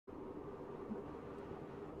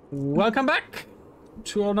Welcome back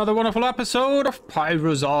to another wonderful episode of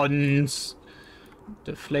Pyrozons,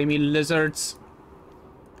 the flamey lizards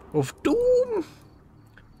of doom.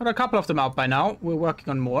 Got a couple of them out by now. We're working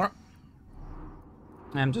on more.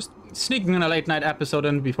 I'm just sneaking in a late night episode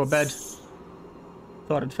in before bed.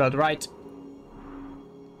 Thought it felt right.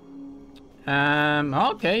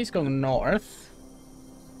 Okay, he's going north.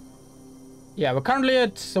 Yeah, we're currently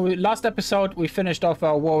at... So last episode we finished off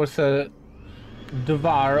our war with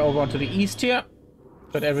Devar over to the east here.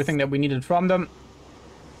 Got everything that we needed from them.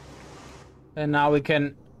 And now we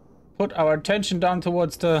can put our attention down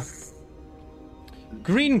towards the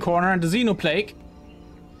green corner and the Xenoplague.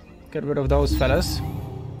 Get rid of those fellas.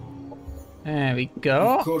 There we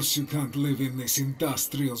go. Of course you can't live in this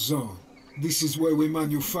industrial zone. This is where we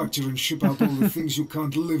manufacture and ship out all the things you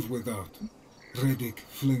can't live without. Redick,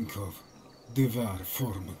 Flinkov, Devar,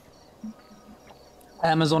 Foreman.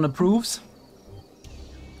 Amazon approves.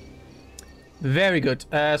 Very good.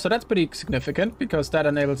 So that's pretty significant because that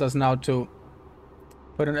enables us now to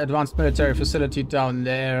put an advanced military facility down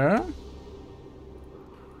there.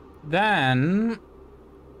 Then,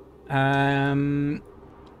 I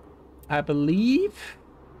believe.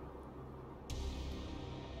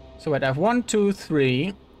 So wait, I have 1, 2,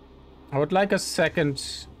 3. I would like a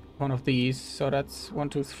second one of these. So that's 1,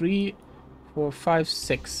 2, 3, 4, 5,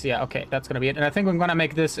 6. Yeah, okay, that's gonna be it. And I think I'm gonna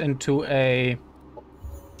make this into a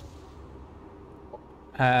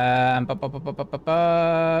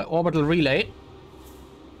orbital relay.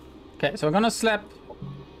 Okay, so we're gonna slap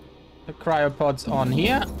the cryopods on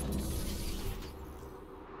here.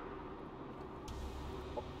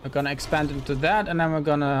 We're gonna expand into that, and then we're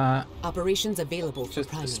gonna operations available for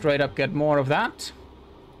just straight up get more of that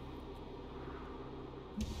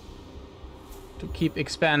to keep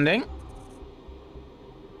expanding,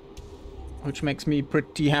 which makes me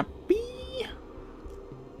pretty happy.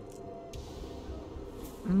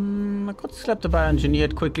 I could slap the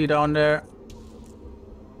bioengineered quickly down there.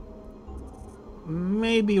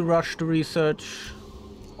 Maybe rush the research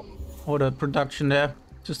or the production there,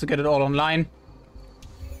 just to get it all online.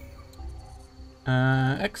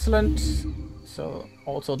 Excellent. So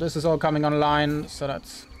also this is all coming online, so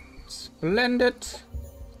that's splendid.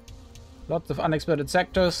 Lots of unexploited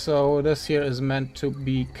sectors, so this here is meant to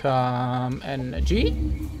become energy.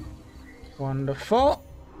 Wonderful.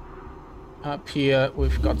 Up here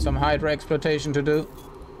we've got some Hydra exploitation to do.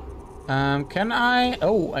 Can I...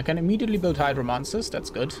 Oh, I can immediately build Hydromancers, that's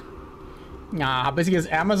good. Ah, basically as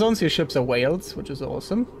Amazons, your ships are whales, which is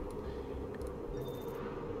awesome.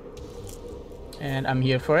 And I'm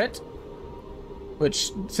here for it.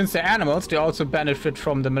 Which, since they're animals, they also benefit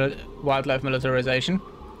from the wildlife militarization.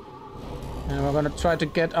 And we're gonna try to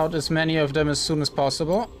get out as many of them as soon as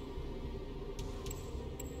possible.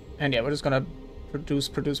 And yeah, we're just gonna produce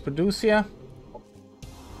here.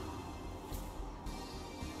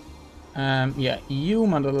 Yeah, you,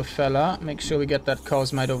 my little fella, make sure we get that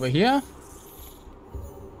cosmite over here.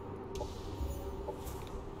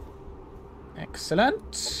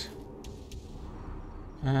 Excellent.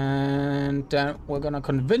 And then we're gonna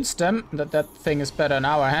convince them that that thing is better in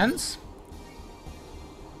our hands.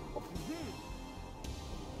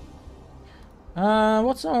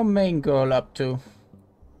 What's our main girl up to?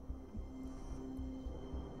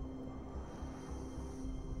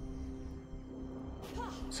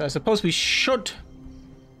 So I suppose we should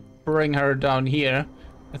bring her down here.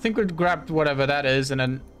 I think we'll grab whatever that is and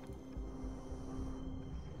then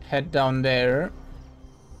head down there.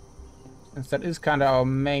 Since that is kind of our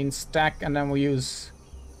main stack, and then we use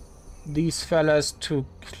these fellas to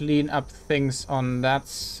clean up things on that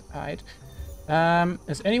side.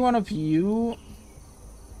 Is any one of you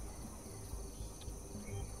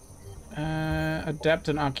adept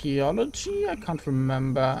in archaeology? I can't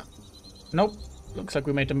remember. Nope. Looks like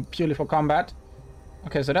we made them purely for combat.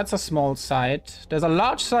 Okay, so that's a small site. There's a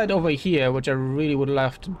large site over here, which I really would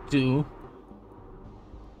love to do.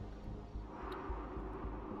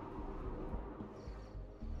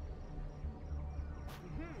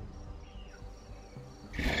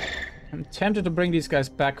 I'm tempted to bring these guys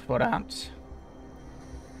back for that.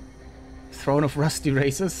 Throne of Rusty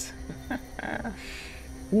Races.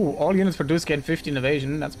 Ooh, all units produced gain 15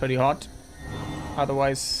 evasion. That's pretty hot.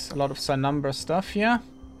 Otherwise, a lot of Sunumbra stuff here.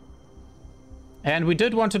 And we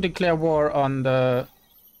did want to declare war on the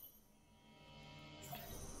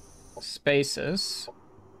spaces.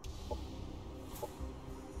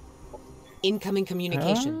 Incoming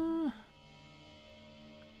communication.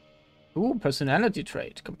 Ooh, personality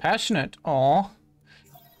trait. Compassionate. Aw.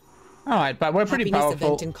 Alright, but we're pretty powerful.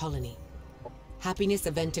 Event in colony. Happiness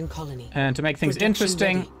event in colony. And to make things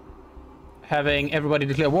interesting, having everybody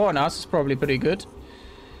declare war on us is probably pretty good.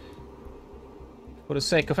 For the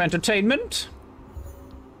sake of entertainment.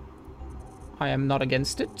 I am not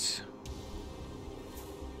against it.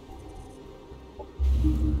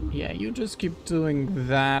 Yeah, you just keep doing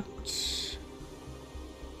that.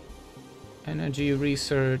 Energy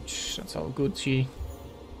research, that's all Gucci.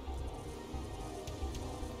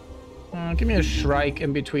 Give me a Shrike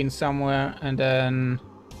in between somewhere, and then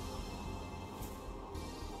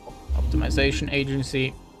optimization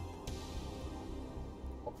agency.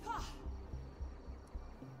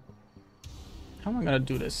 How am I gonna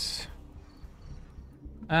do this?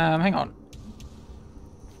 Hang on.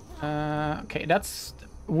 Okay, that's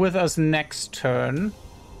with us next turn.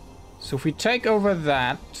 So if we take over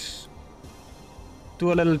that,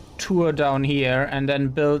 do a little tour down here, and then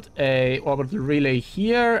build a orbital relay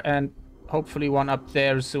here, and hopefully one up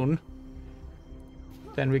there soon.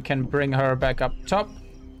 Then we can bring her back up top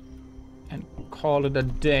and call it a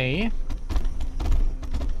day.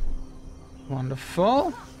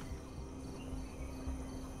 Wonderful.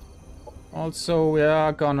 Also, we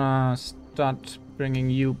are gonna start bringing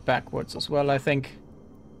you backwards as well, I think.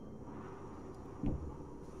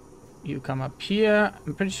 You come up here.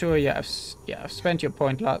 I'm pretty sure, yeah, I've spent your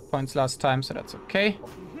points last time, so that's okay.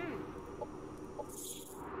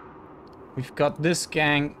 We've got this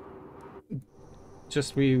gang.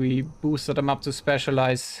 Just we boosted them up to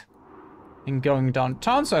specialize in going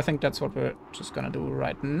downtown, so I think that's what we're just gonna do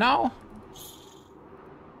right now.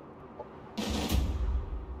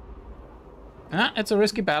 It's a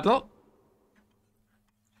risky battle,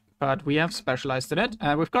 but we have specialized in it,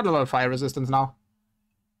 and we've got a lot of fire resistance now.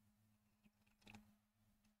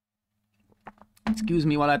 Excuse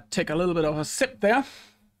me while I take a little bit of a sip there.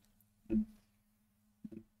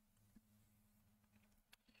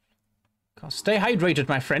 Stay hydrated,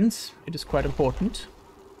 my friends. It is quite important.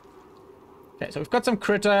 Okay, so we've got some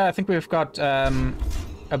critter. I think we've got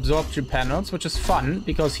absorption panels, which is fun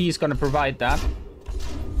because he's going to provide that.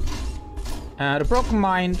 The broken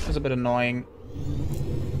mind is a bit annoying,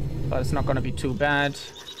 but it's not going to be too bad.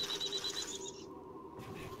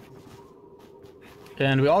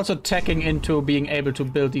 And we're also tacking into being able to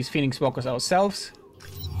build these Phoenix Walkers ourselves.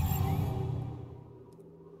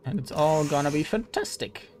 And it's all gonna be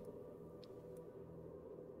fantastic.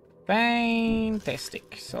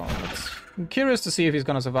 Fantastic. So I'm curious to see if he's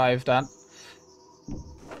gonna survive that.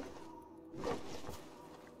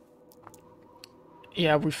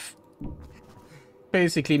 Yeah, we've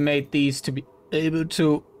basically made these to be able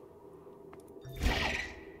to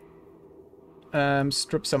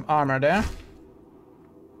strip some armor there.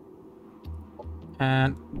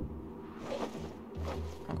 And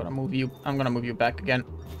I'm gonna move you back again.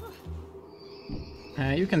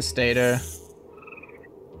 You can stay there.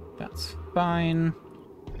 That's fine.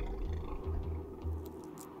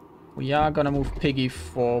 We are gonna move Piggy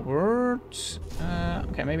forward.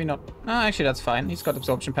 Okay, maybe not. No, actually that's fine. He's got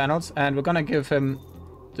absorption panels, and we're gonna give him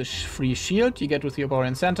the free shield you get with the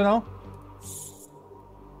Oborian Sentinel.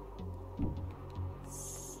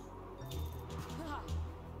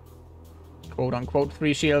 Quote-unquote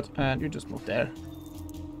free shield, and you just move there.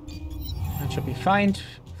 That should be fine.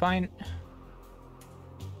 Fine.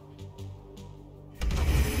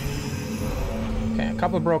 Okay, a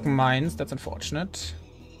couple broken mines. That's unfortunate.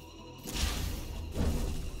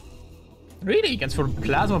 Really? He gets for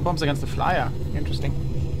plasma bombs against the flyer. Interesting.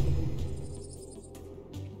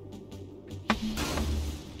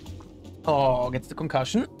 Oh, gets the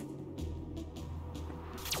concussion.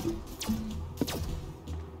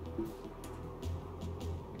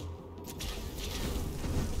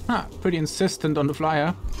 Ah, pretty insistent on the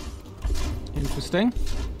flyer. Interesting.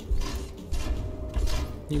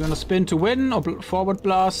 You gonna spin to win or forward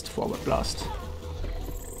blast? Forward blast.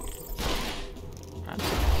 That's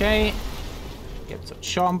okay. Gets a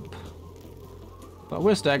chomp. But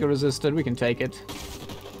we're stagger resisted, we can take it.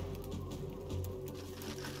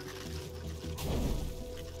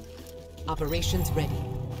 Operations ready.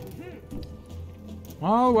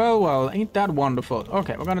 Oh, well, ain't that wonderful.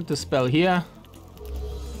 Okay, we're gonna dispel here.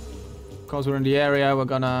 Because we're in the area, we're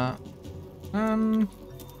gonna...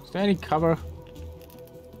 is there any cover?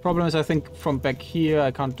 Problem is, I think from back here,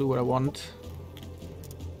 I can't do what I want.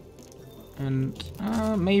 And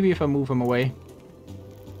maybe if I move him away.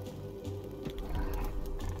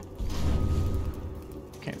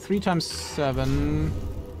 Okay, 3 times 7.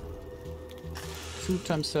 2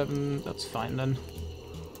 times 7, that's fine then.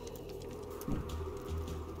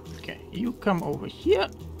 Okay, you come over here.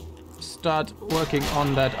 Start working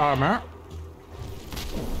on that armor.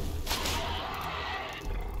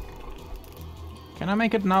 Can I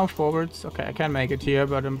make it now forwards? Okay, I can make it here,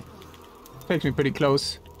 but I'm takes me pretty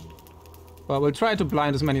close. But we'll try to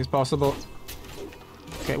blind as many as possible.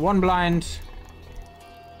 Okay, one blind.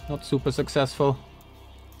 Not super successful.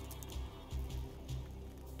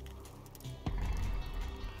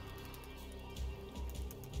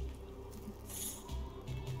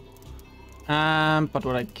 But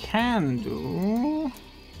what I can do...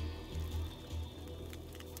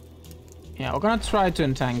 Yeah, we're gonna try to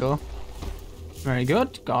entangle. Very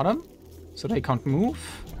good, got him. So they can't move.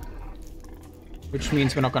 Which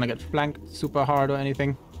means we're not gonna get flanked super hard or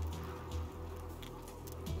anything.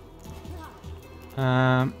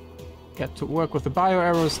 Get to work with the bio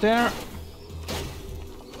arrows there.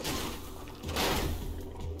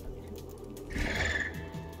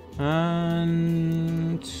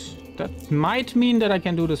 And that might mean that I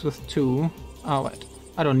can do this with 2. Oh wait,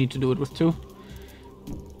 I don't need to do it with 2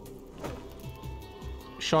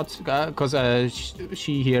 shots, because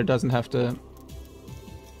she here doesn't have the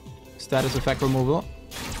status effect removal.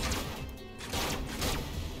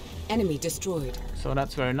 Enemy destroyed. So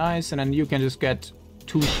that's very nice, and then you can just get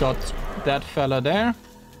 2 shots that fella there,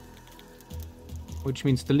 which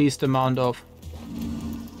means the least amount of...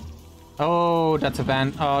 Oh, that's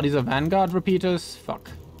a oh, these are Vanguard repeaters. Fuck.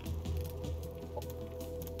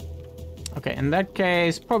 Okay, in that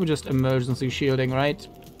case, probably just emergency shielding, right?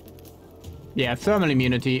 Yeah, thermal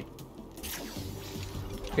immunity.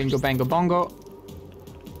 Bingo, bango, bongo.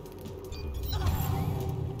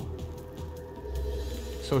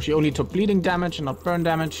 So she only took bleeding damage and not burn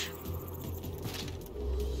damage.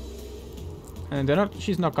 And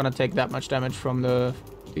she's not gonna take that much damage from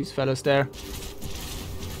these fellas there.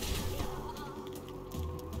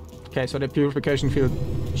 Okay, so the purification field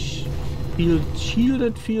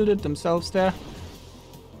shielded themselves there.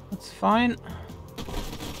 That's fine.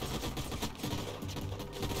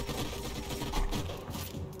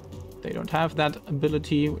 They don't have that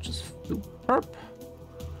ability, which is superb.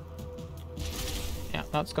 Yeah,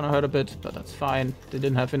 that's gonna hurt a bit, but that's fine. They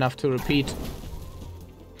didn't have enough to repeat.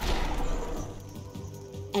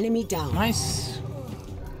 Enemy down. Nice.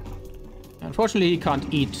 Unfortunately, he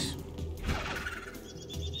can't eat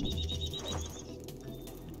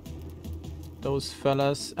those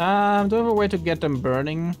fellas. Do I have a way to get them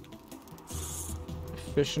burning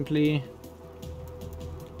efficiently?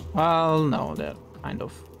 Well, no, they're kind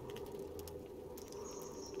of...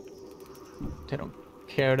 They don't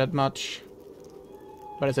care that much.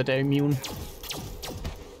 But is it they're immune?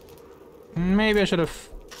 Maybe I should have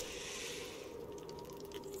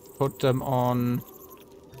put them on...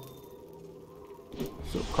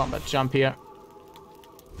 So, combat jump here.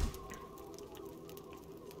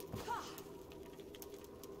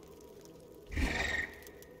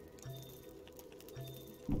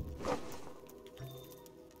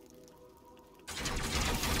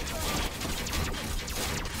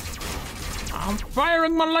 I'm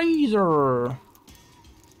firing my laser!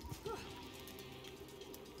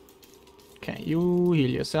 Okay, you heal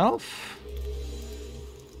yourself.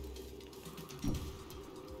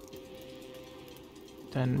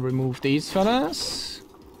 Then remove these fellas.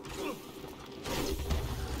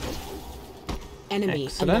 Enemy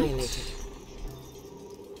annihilated.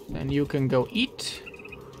 Then you can go eat.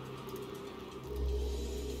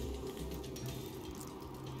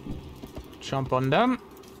 Jump on them.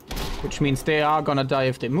 Which means they are gonna die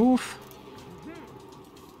if they move.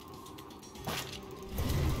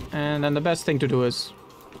 And then the best thing to do is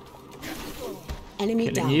enemy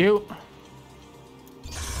killing down. You.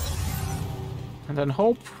 And then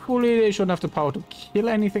hopefully they shouldn't have the power to kill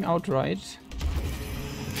anything outright.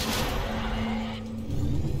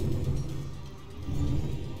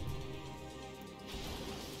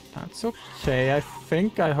 That's okay, I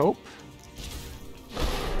think, I hope.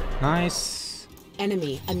 Nice.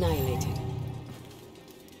 Enemy annihilated.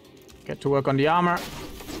 Get to work on the armor.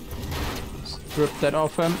 Strip that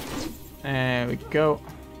off him. There we go.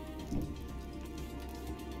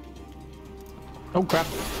 Oh crap.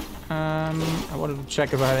 I wanted to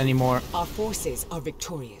check if I had any more Our forces are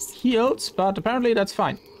victorious. heals, but apparently that's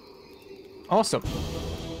fine. Awesome.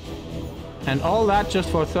 And all that just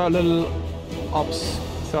for little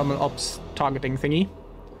thermal ops targeting thingy.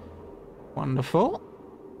 Wonderful.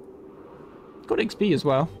 Good XP as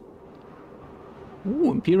well.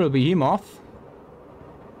 Ooh, Imperial Behemoth.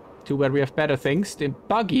 Too bad we have better things. The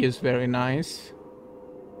buggy is very nice.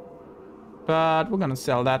 But we're gonna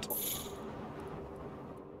sell that.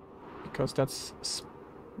 Because that's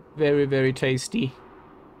very, very tasty.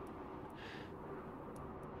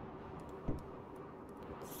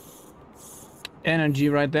 Energy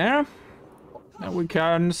right there. That we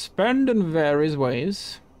can spend in various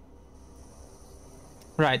ways.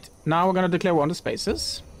 Right, now we're gonna declare war on the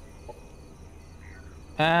spaces.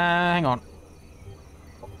 Hang on.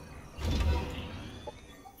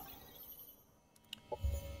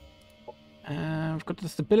 We've got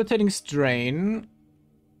this debilitating strain.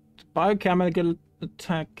 Biochemical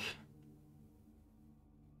attack.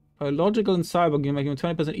 Biological and cyber, making it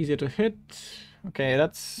 20% easier to hit. Okay,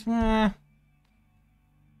 that's... The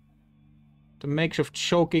makeshift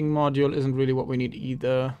choking module isn't really what we need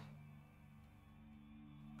either.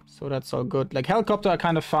 So that's all good. Like, helicopter are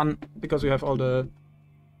kind of fun because we have all the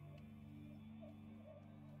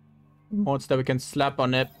mods that we can slap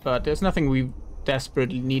on it, but there's nothing we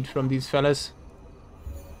desperately need from these fellas.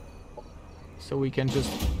 So we can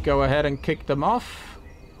just go ahead and kick them off.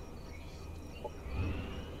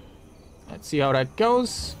 Let's see how that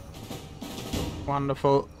goes.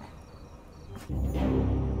 Wonderful.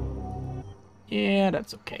 Yeah,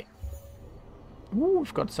 that's okay. Ooh,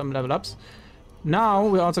 we've got some level ups. Now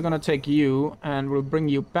we're also gonna take you and we'll bring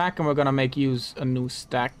you back and we're gonna make use a new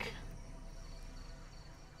stack.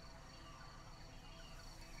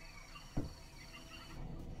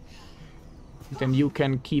 Then you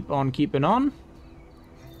can keep on keeping on.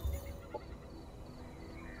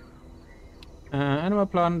 Animal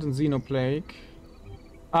plant and xenoplague.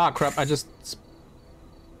 Ah, crap, I just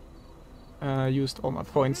used all my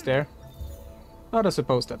points there. But I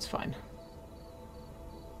suppose that's fine.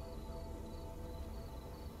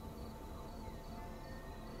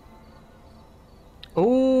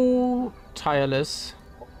 Oh, tireless.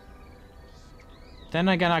 Then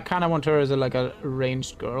again, I kind of want her as like a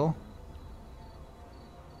ranged girl.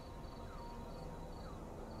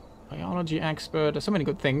 Biology expert. There's so many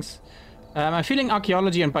good things. I'm feeling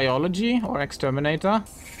archaeology and biology or exterminator.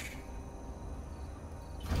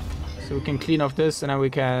 So we can clean off this and then we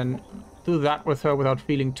can do that with her without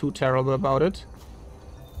feeling too terrible about it.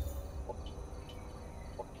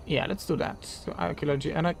 Yeah, let's do that. So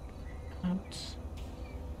archaeology and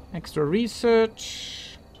extra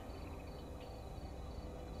research.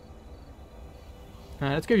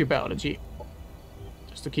 Let's give you biology.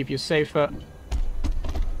 Just to keep you safer.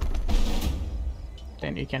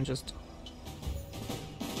 Then you can just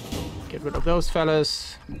get rid of those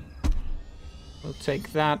fellas. We'll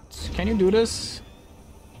take that. Can you do this?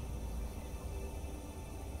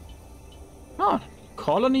 Oh,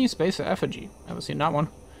 colony spacer effigy. Never seen that one.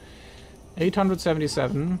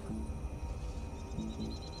 877.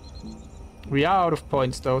 We are out of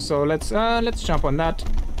points though, so let's jump on that.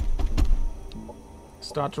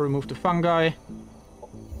 Start to remove the fungi.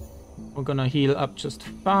 We're gonna heal up just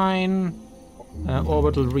fine.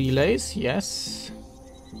 Orbital relays, yes.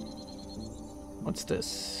 What's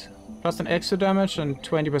this? Plus an extra damage and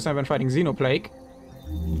 20% when fighting Xenoplague.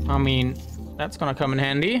 I mean, that's gonna come in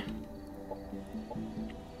handy.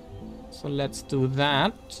 So let's do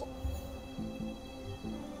that.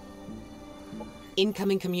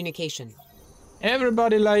 Incoming communication.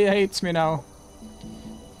 Everybody hates me now.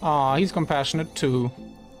 Ah, he's compassionate too.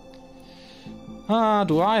 Ah,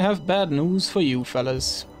 do I have bad news for you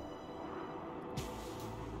fellas.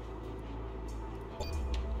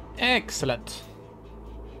 Excellent.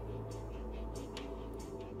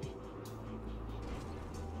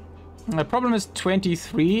 The problem is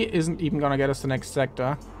 23 isn't even gonna get us the next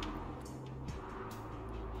sector.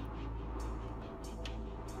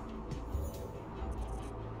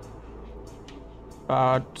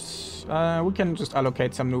 But we can just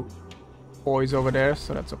allocate some new boys over there,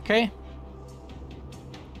 so that's okay.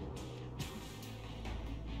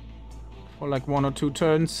 For like 1 or 2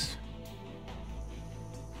 turns.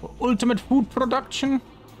 For ultimate food production.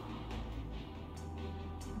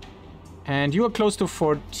 And you are close to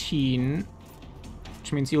 14,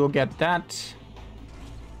 which means you will get that.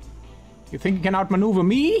 You think you can outmaneuver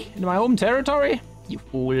me in my home territory? You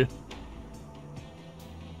fool.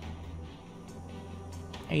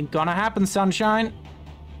 Ain't gonna happen, sunshine.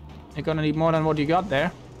 You're gonna need more than what you got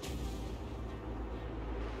there.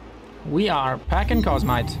 We are packing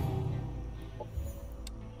Cosmite.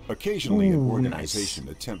 Occasionally, an organization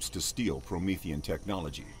attempts to steal Promethean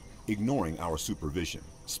technology, ignoring our supervision,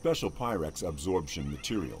 special Pyrex absorption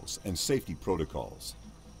materials, and safety protocols.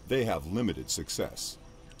 They have limited success,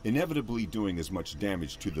 inevitably doing as much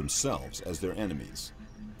damage to themselves as their enemies.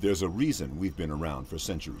 There's a reason we've been around for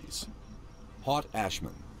centuries. Hot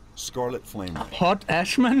Ashman, Scarlet Flame. Hot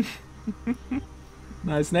Ashman?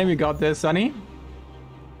 Nice name you got there, Sonny.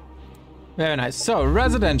 Very nice. So,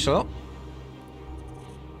 residential.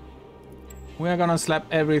 We're gonna slap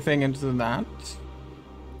everything into that.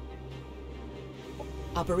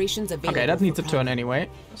 Operations available. Okay, that needs a turn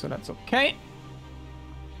anyway, so that's okay.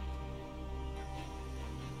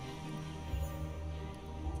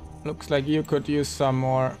 Looks like you could use some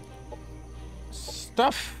more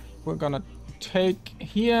stuff. We're gonna take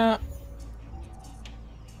here.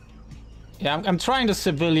 Yeah, I'm trying the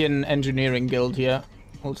civilian engineering guild here.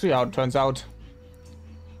 We'll see how it turns out.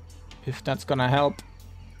 If that's gonna help.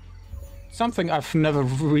 Something I've never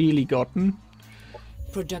really gotten.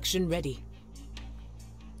 Production ready.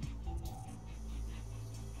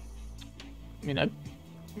 I mean,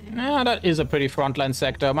 yeah, that is a pretty frontline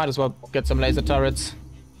sector. Might as well get some laser turrets.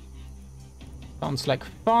 Sounds like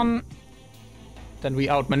fun. Then we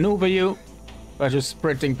outmaneuver you by just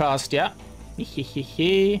sprinting past, yeah.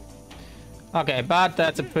 Okay, but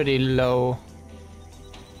that's a pretty low.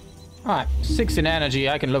 Alright, 16 energy,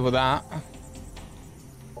 I can live with that.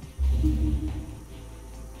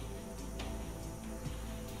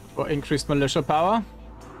 For increased militia power.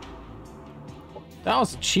 That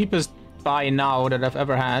was the cheapest buy now that I've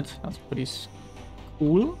ever had. That's pretty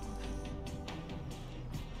cool.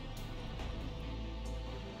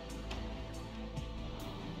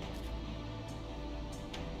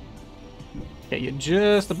 Okay, you're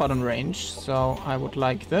just about in range, so I would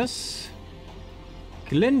like this.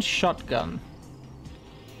 Glint shotgun.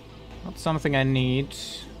 Not something I need.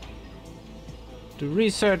 The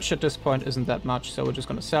research at this point isn't that much, so we're just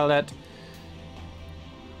gonna sell that.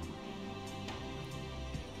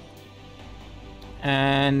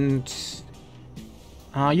 And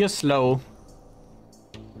you're slow.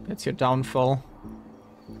 That's your downfall.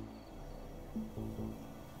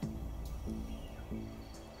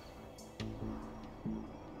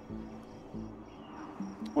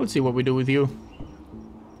 We'll see what we do with you.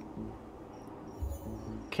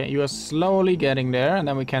 Okay, you are slowly getting there, and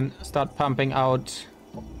then we can start pumping out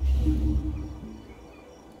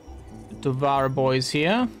the Var boys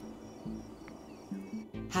here.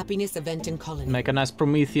 Happiness event in colony. Make a nice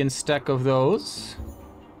Promethean stack of those.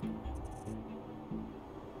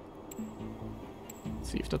 Let's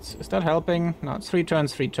see if is that helping? No, it's 3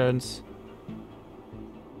 turns, 3 turns.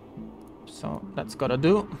 So that's gotta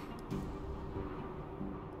do.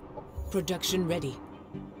 Production ready.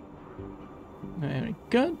 Very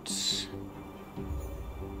good.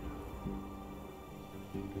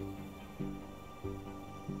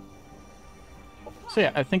 So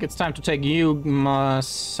yeah, I think it's time to take you, my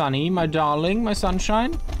sunny, my darling, my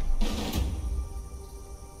sunshine.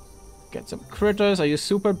 Get some critters. Are you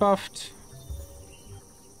super buffed?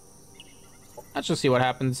 Let's just see what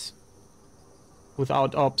happens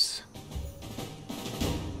without ops.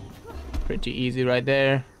 Pretty easy right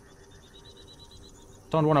there.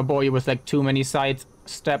 Don't want to bore you with like too many side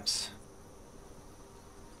steps.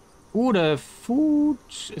 Ooh, the food.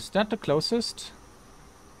 Is that the closest?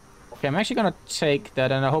 Okay, I'm actually gonna take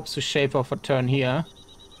that, and I hope to shave off a turn here.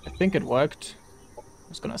 I think it worked. I'm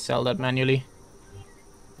just gonna sell that manually.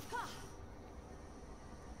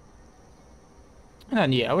 And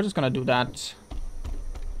then yeah, we're just gonna do that.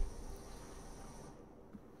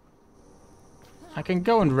 I can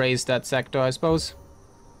go and raise that sector, I suppose.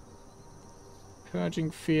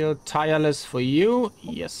 Purging field, tireless for you.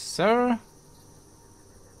 Yes, sir.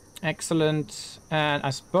 Excellent. And I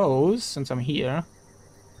suppose, since I'm here...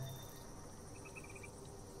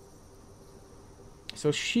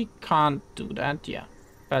 So she can't do that, yeah.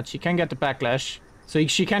 But she can get the backlash. So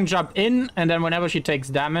she can jump in, and then whenever she takes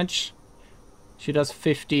damage, she does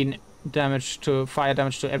 15 damage to fire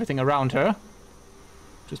damage to everything around her.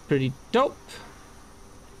 Which is pretty dope.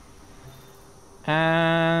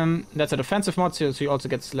 That's a defensive mod, so she also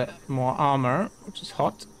gets more armor, which is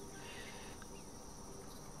hot.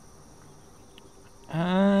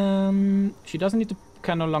 She doesn't need to,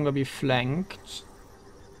 can no longer be flanked.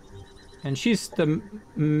 And she's the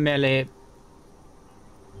melee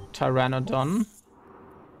Pteranodon.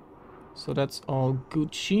 So that's all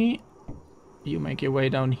Gucci. You make your way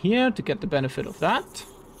down here to get the benefit of that.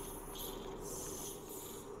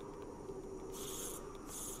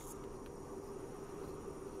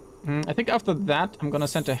 I think after that, I'm gonna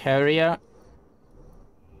send a Harrier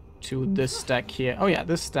to this stack here. Oh yeah,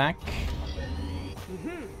 this stack.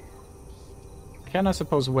 Can I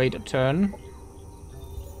suppose wait a turn?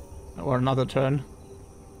 Or another turn.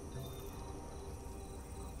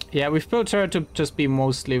 Yeah, we've built her to just be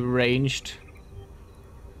mostly ranged.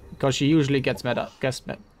 Because she usually gets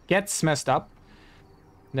messed up.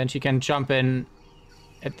 Then she can jump in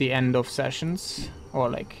at the end of sessions. Or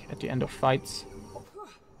like at the end of fights.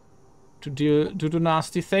 To do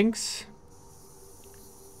nasty things.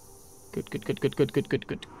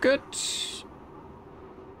 Good.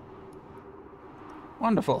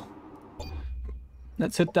 Wonderful.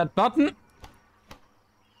 Let's hit that button.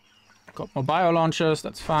 Got more bio launchers,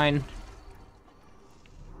 that's fine.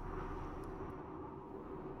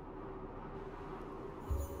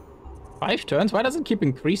 5 turns? Why does it keep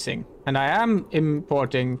increasing? And I am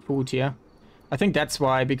importing food here. I think that's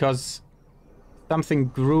why, because something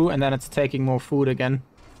grew and then it's taking more food again.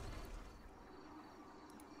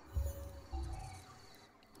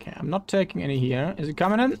 Okay, I'm not taking any here. Is it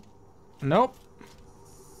coming in? Nope.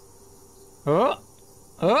 Oh!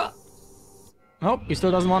 Oh! Nope, he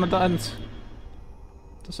still doesn't want to dance.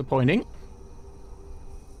 Disappointing.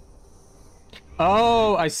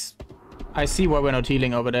 Oh, I see why we're not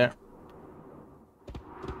healing over there.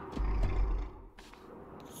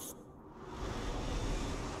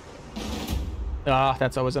 Ah,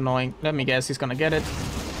 that's always annoying. Let me guess, he's gonna get it.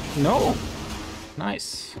 No!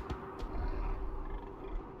 Nice.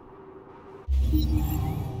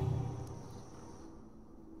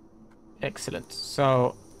 Excellent.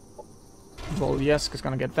 So, Volyesk is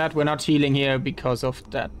gonna get that. We're not healing here because of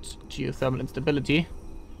that geothermal instability.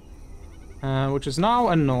 Which is now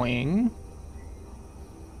annoying.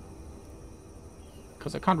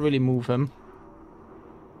 Because I can't really move him.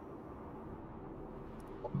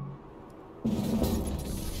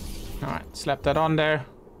 Alright, slap that on there.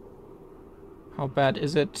 How bad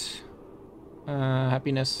is it?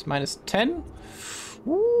 Happiness minus 10.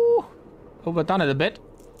 Woo! Overdone it a bit.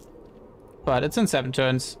 But it's in 7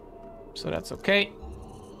 turns. So that's okay.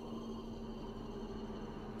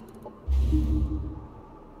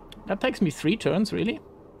 That takes me 3 turns, really?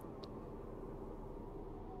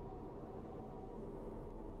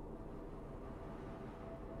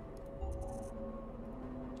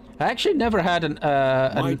 I actually never had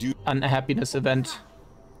an happiness event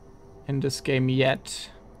in this game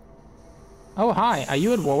yet. Oh, hi. Are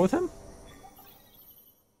you at war with him?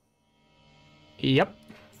 Yep.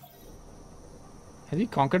 Has he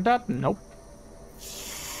conquered that? Nope.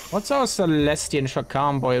 What's our Celestian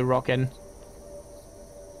Shakam boy rockin'?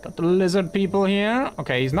 Got the lizard people here.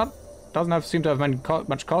 Okay, he's not... doesn't seem to have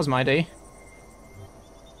much Cosmite, eh?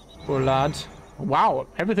 Poor lad. Wow,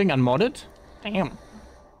 everything unmodded? Damn.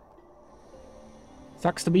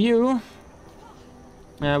 Sucks to be you.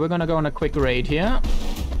 We're gonna go on a quick raid here.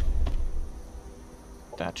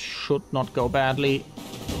 That should not go badly.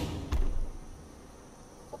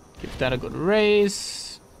 Give that a good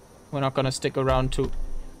raise. We're not gonna stick around to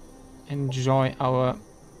enjoy our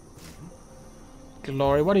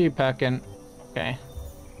glory. What are you packing? Okay.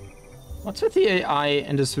 What's with the AI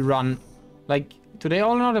in this run? Like, do they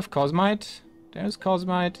all not have Cosmite? There's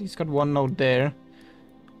Cosmite. He's got 1 node there.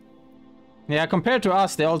 Yeah, compared to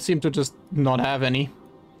us, they all seem to just not have any.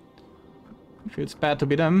 Feels bad to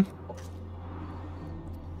be them.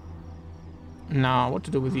 Now, what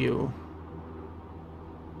to do with you?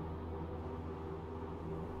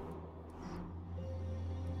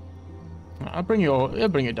 I'll bring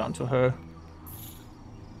you down to her.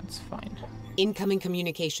 That's fine. Incoming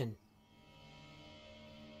communication.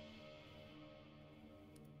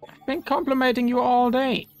 I've been complimenting you all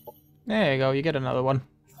day. There you go, you get another one.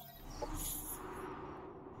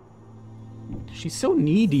 She's so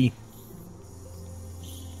needy.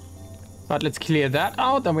 But let's clear that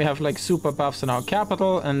out, and we have like super buffs in our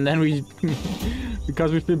capital, and then we,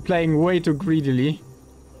 because we've been playing way too greedily,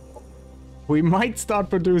 we might start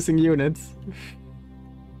producing units.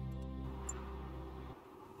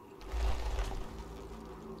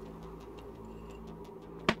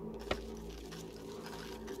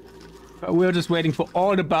 But we're just waiting for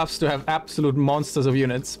all the buffs to have absolute monsters of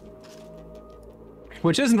units.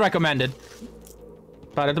 Which isn't recommended.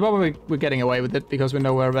 But at the moment we're getting away with it because we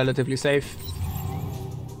know we're relatively safe.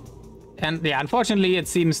 And yeah, unfortunately it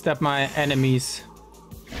seems that my enemies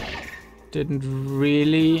didn't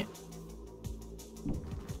really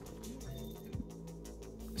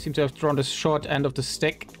seem to have drawn the short end of the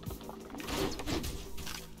stick.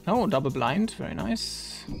 Oh, double blind, very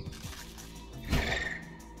nice.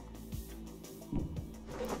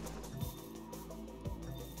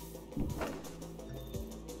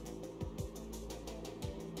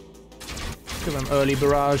 Give him early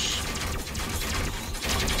barrage.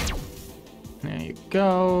 There you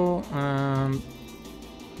go. I'll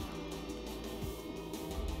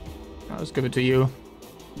just give it to you.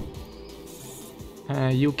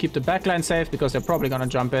 You keep the backline safe because they're probably gonna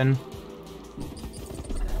jump in.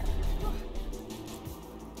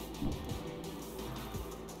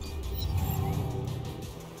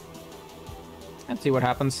 Let's see what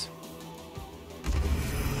happens.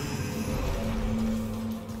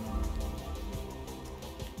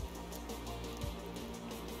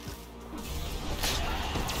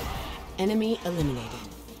 Enemy eliminated.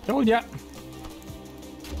 Told ya.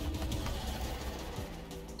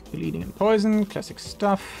 Bleeding and poison, classic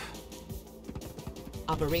stuff.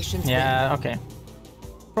 Operations. Yeah, okay.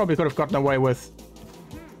 Probably could have gotten away with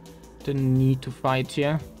the need to fight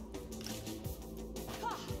here.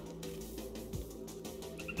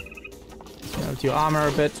 Build your armor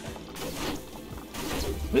a bit.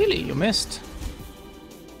 Really? You missed?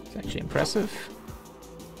 It's actually impressive.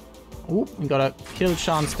 Ooh, we got a kill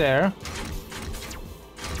chance there.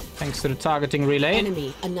 Thanks to the targeting relay.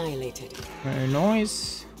 Enemy annihilated. Very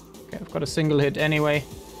nice. Okay, I've got a single hit anyway.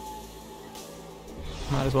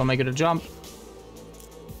 Might as well make it a jump.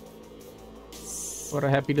 What a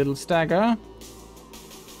happy little stagger.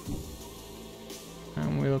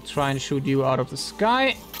 And we'll try and shoot you out of the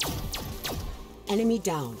sky. Enemy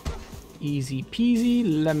down. Easy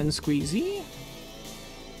peasy, lemon squeezy.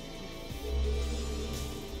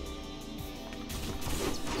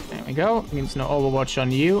 There we go. Means no Overwatch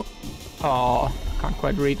on you. Oh, can't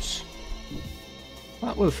quite reach.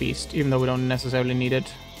 But we'll feast, even though we don't necessarily need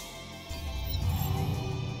it.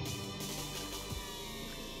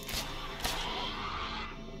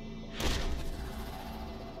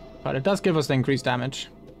 But it does give us the increased damage.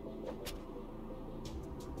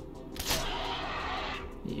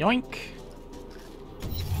 Yoink.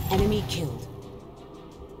 Enemy killed.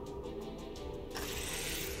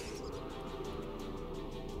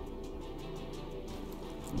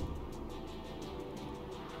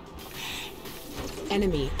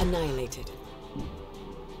 Enemy annihilated.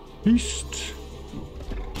 Beast.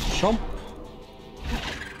 Chomp.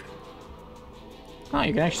 Oh,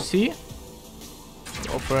 you can actually see it.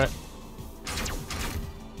 Go for it.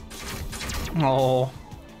 Oh.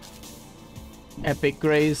 Epic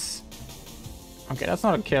grace. Okay, that's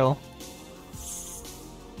not a kill.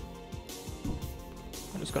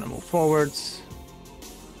 I'm just gonna move forwards.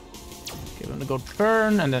 Give him a good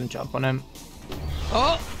burn and then jump on him.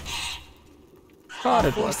 Oh! God,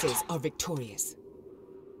 it worked. Forces are victorious.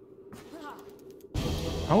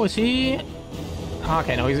 Oh, is he?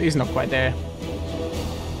 Okay, no, he's not quite there.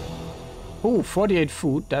 Oh, 48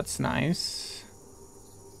 food, that's nice.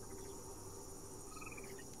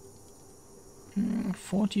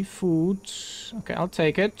 40 food. Okay, I'll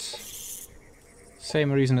take it.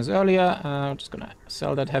 Same reason as earlier. I'm just gonna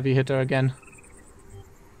sell that heavy hitter again.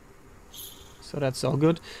 So that's all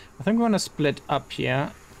good. I think we're gonna split up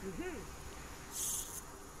here.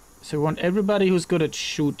 So we want everybody who's good at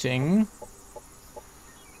shooting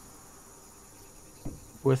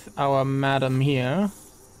with our madam here.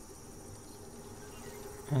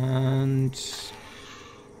 And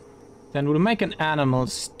then we'll make an animal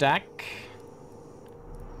stack.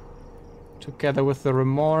 Together with the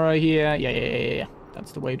Remora here. Yeah.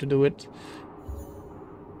 That's the way to do it.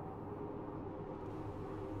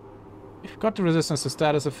 We've got the resistance to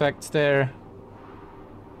status effects there.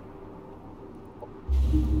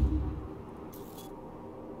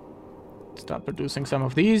 Start producing some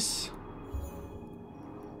of these.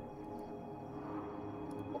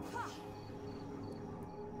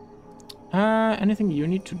 Anything you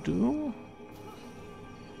need to do?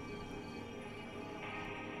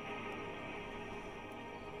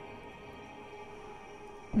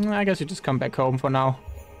 I guess you just come back home for now.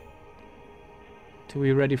 Till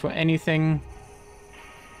we're ready for anything.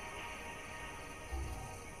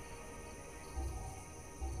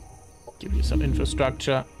 Give you some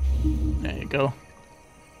infrastructure. There you go.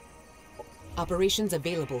 Operations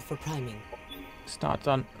available for priming. Start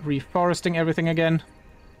on reforesting everything again.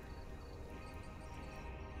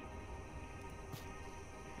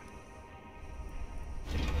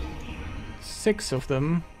 Six of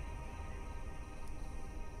them.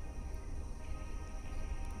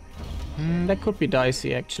 That could be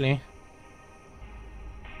dicey, actually.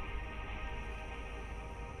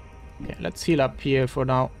 Okay, let's heal up here for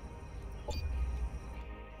now.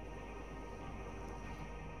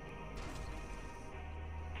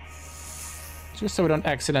 Just so we don't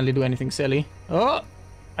accidentally do anything silly. Oh!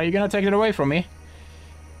 Are you gonna take it away from me?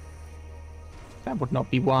 That would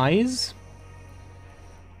not be wise.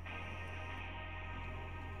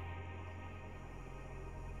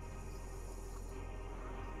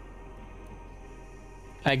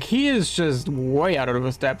 Like, he is just way out of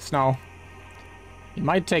his depths now. He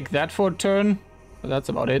might take that for a turn, but that's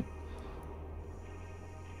about it.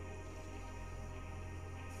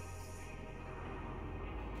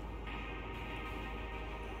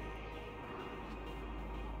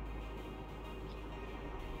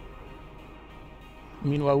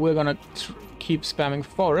 Meanwhile, we're gonna keep spamming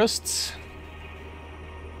forests.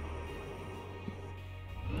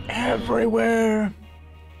 Everywhere!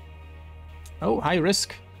 Oh, high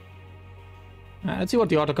risk. Let's see what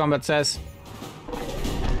the auto combat says.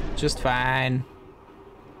 Just fine.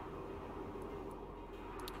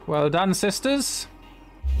 Well done, sisters.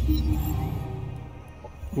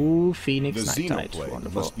 Ooh, Phoenix The Nighttide. xenoplague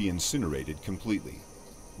Wonderful. must be incinerated completely.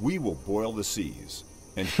 We will boil the seas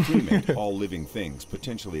and cremate all living things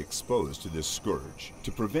potentially exposed to this scourge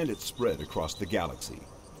to prevent its spread across the galaxy.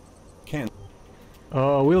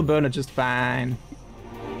 Oh, we'll burn it just fine.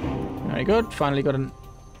 Very good. Finally got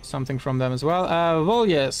something from them as well.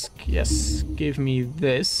 Volyesk. Yes, give me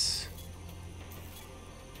this.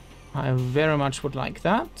 I very much would like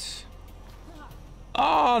that.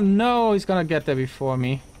 Oh no, he's gonna get there before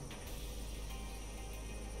me.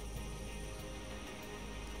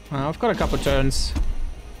 I've got a couple turns.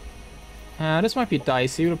 This might be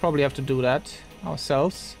dicey. We'll probably have to do that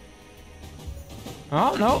ourselves.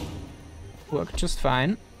 Oh, no. Worked just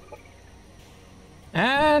fine.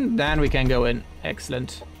 And then we can go in.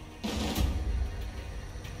 Excellent.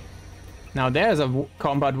 Now there's a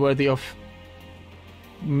combat worthy of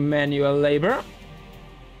manual labor.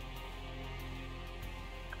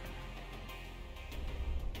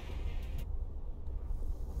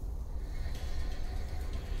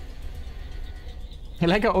 I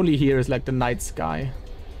like how only here is like the night sky.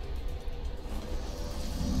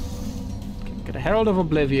 Okay, get a Herald of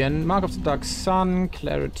Oblivion, Mark of the Dark Sun,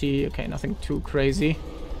 Clarity. Okay, nothing too crazy.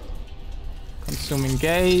 Consuming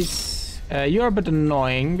Gaze. You're a bit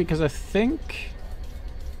annoying because I think...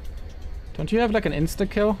 Don't you have like an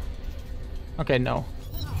insta-kill? Okay, no.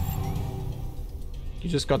 You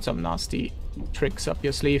just got some nasty tricks up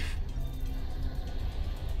your sleeve.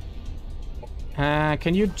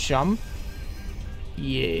 Can you jump?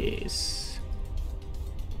 Yes.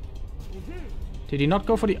 Did he not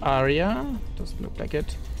go for the Aria? Doesn't look like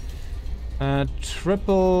it.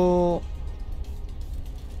 Triple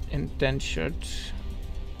indentured.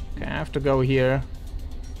 Okay, I have to go here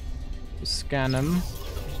to scan him.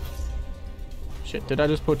 Shit, did I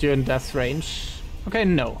just put you in death range? Okay,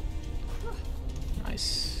 no.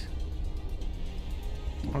 Nice.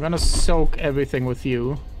 I'm gonna soak everything with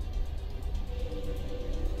you.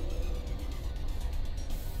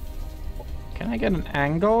 Can I get an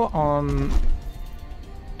angle on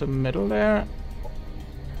the middle there?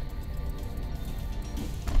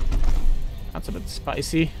 That's a bit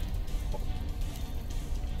spicy.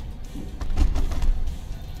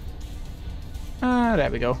 There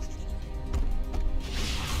we go.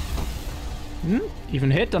 Even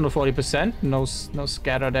hit on the 40%. No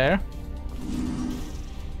scatter there.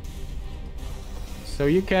 So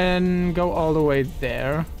you can go all the way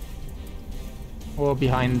there. Or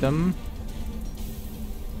behind them.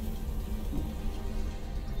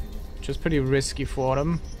 Which is pretty risky for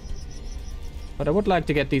them. But I would like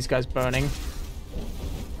to get these guys burning.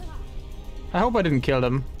 I hope I didn't kill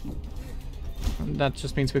them. And that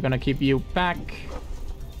just means we're gonna keep you back.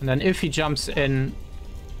 And then if he jumps in,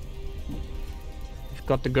 we've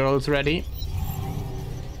got the girls ready.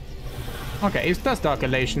 Okay, he does Dark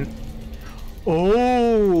Elation.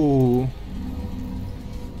 Oh!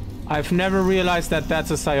 I've never realized that that's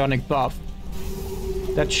a psionic buff.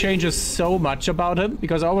 That changes so much about him,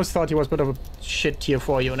 because I always thought he was a bit of a shit tier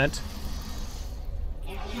 4 unit.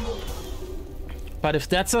 But if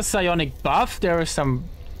that's a psionic buff, there's some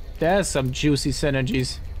juicy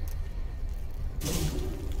synergies.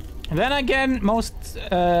 And then again, most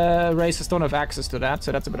races don't have access to that,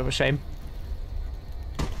 so that's a bit of a shame.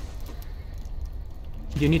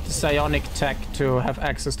 You need the psionic tech to have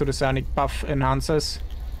access to the psionic buff enhancers.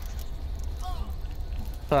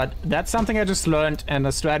 But that's something I just learned, and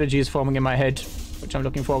a strategy is forming in my head, which I'm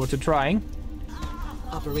looking forward to trying.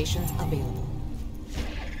 Operations available.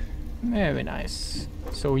 Very nice.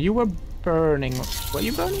 So you were burning. Were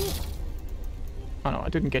you burning? Oh no, I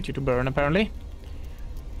didn't get you to burn, apparently.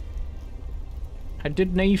 I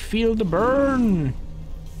didn't feel the burn.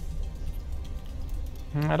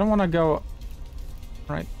 I don't want to go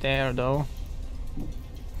right there, though.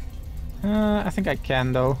 I think I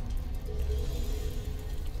can, though.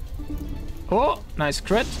 Oh, nice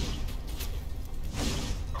crit.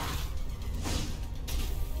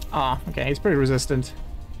 Ah, okay, he's pretty resistant.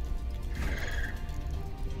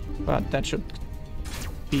 But that should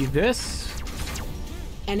be this.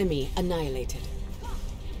 Enemy annihilated.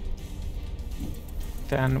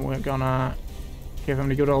 Then we're gonna give him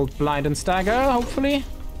the good old blind and stagger, hopefully.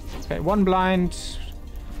 Okay, one blind,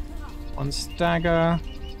 one stagger.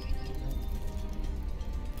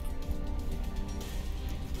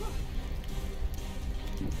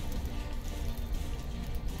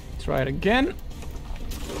 Try it again.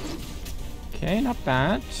 Okay, not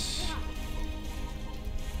bad.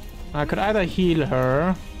 I could either heal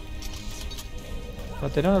her,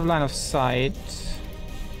 but they don't have line of sight. So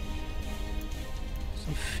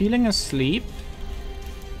I'm feeling asleep.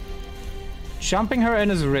 Jumping her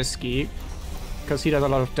in is risky. because he does a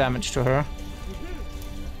lot of damage to her.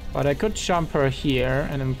 But I could jump her here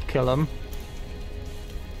and then kill him.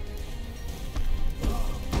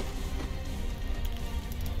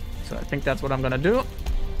 So I think that's what I'm gonna do.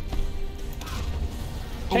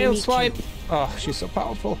 Tail swipe! Oh, she's so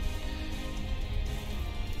powerful.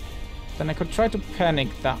 Then I could try to panic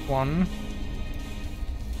that one.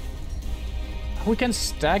 We can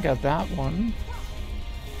stagger that one.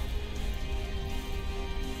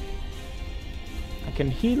 I can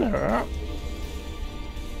heal her.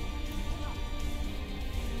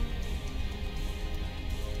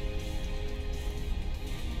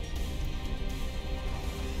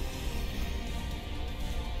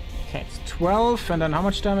 Okay, it's 12, and then how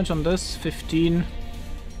much damage on this? 15.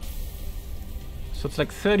 So it's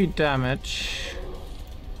like 30 damage.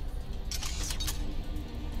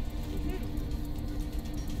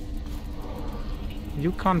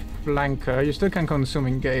 You can't flank her. You still can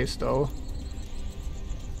Consuming Gaze, though.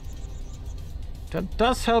 That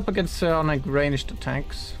does help against psionic ranged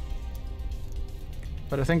attacks.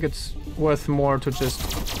 But I think it's worth more to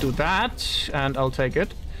just do that, and I'll take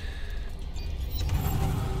it.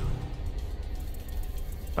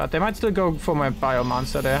 But they might still go for my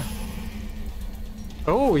Biomonster there.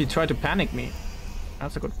 Oh, he tried to panic me.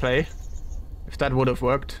 That's a good play. If that would have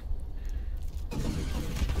worked.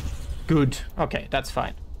 Good. Okay, that's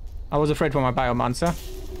fine. I was afraid for my Biomonster.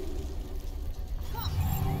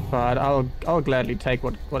 But I'll gladly take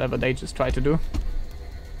whatever they just tried to do.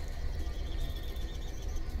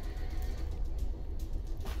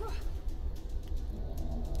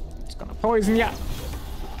 It's gonna poison ya.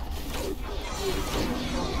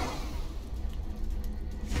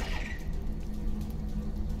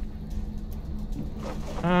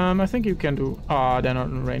 I think you can do... Ah, they're not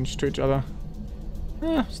in range to each other.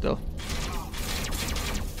 Still.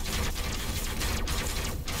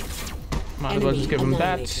 Might as well just give him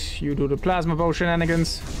that. You do the plasma bow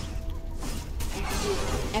shenanigans.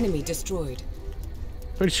 Enemy destroyed.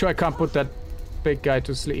 Pretty sure I can't put that big guy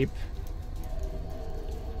to sleep.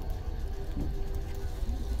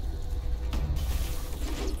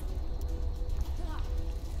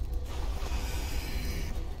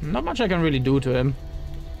 Not much I can really do to him.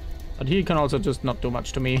 But he can also just not do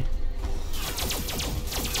much to me.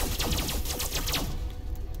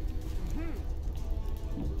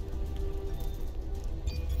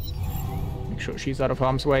 Make sure she's out of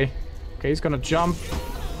harm's way. Okay, he's gonna jump.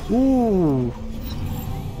 Ooh!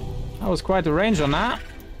 That was quite a range on that.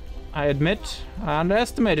 I admit, I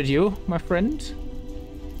underestimated you, my friend.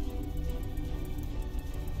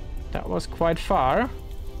 That was quite far.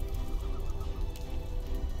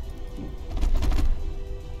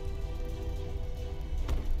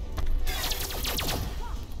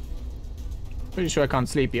 Pretty sure I can't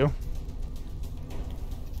sleep you.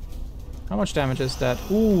 How much damage is that?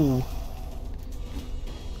 Ooh.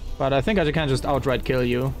 But I think I can just outright kill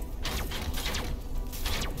you.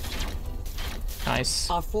 Nice.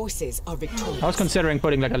 Our forces are victorious. I was considering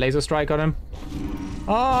putting like a laser strike on him.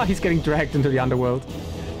 Oh, he's getting dragged into the underworld.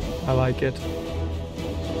 I like it.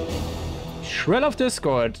 Shrill of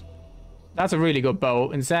Discord. That's a really good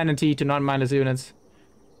bow. Insanity to non-minus units.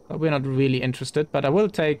 But we're not really interested, but I will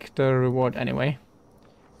take the reward anyway.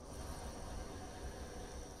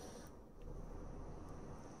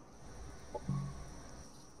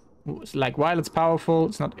 Ooh, it's like, while it's powerful,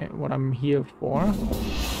 it's not what I'm here for.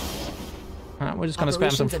 We're just gonna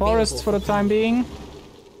spam some forests for the time being.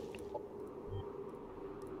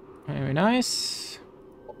 Very nice.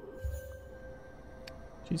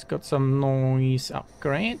 She's got some noise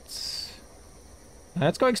upgrades.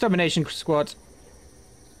 Let's go Extermination Squad.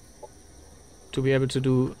 To be able to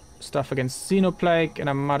do stuff against Xenoplague, and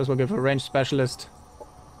I might as well give a range specialist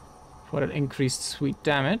for that increased sweet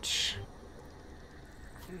damage.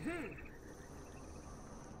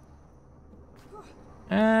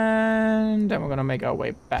 And then we're gonna make our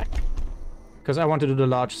way back, because I want to do the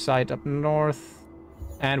large site up north,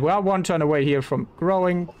 and we are one turn away here from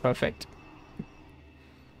growing. Perfect.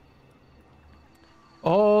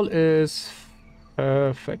 All is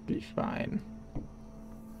perfectly fine.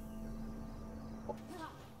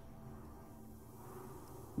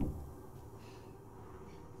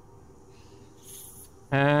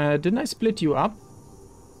 Didn't I split you up?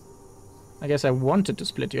 I guess I wanted to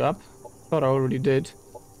split you up. Thought I already did.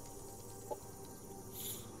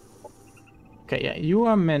 Okay, yeah, you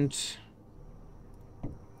are meant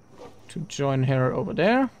to join her over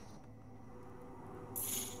there.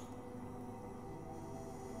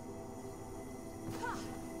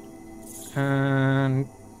 And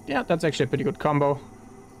yeah, that's actually a pretty good combo.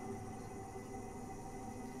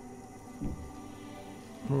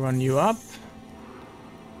 Run you up.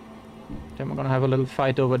 Then we're gonna have a little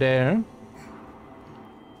fight over there.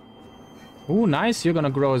 Ooh, nice. You're gonna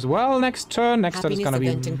grow as well next turn. Next turn is gonna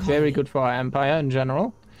be very good for our empire in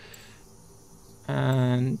general.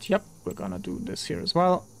 And yep, we're gonna do this here as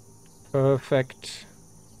well. Perfect.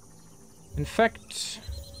 In fact,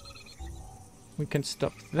 we can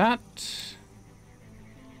stop that.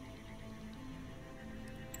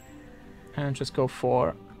 And just go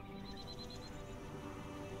for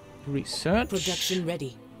research. Production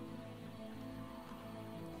ready.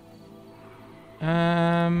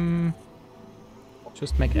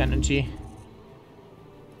 Just make energy.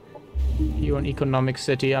 You're an economic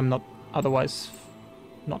city. I'm not otherwise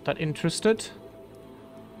not that interested.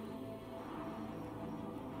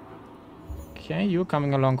 Okay, you're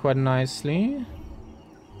coming along quite nicely.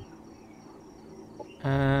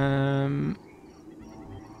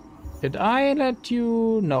 Did I let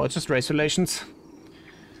you? No, it's just race relations.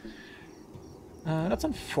 That's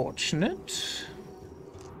unfortunate.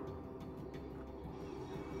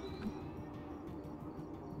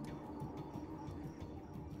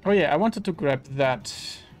 Oh yeah, I wanted to grab that.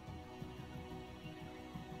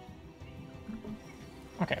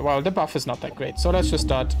 Okay, well, the buff is not that great, so let's just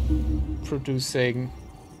start producing.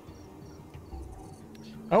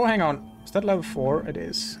 Oh, hang on. Is that level 4? It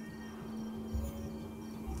is.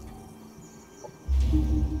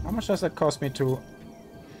 How much does that cost me to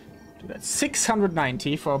do that?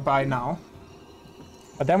 690 for a buy now.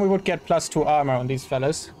 But then we would get +2 armor on these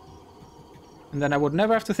fellas. And then I would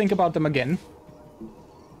never have to think about them again.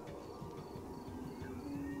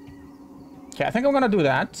 Okay, I think I'm gonna do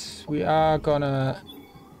that. We are gonna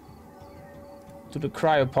do the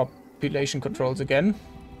cryo population controls again.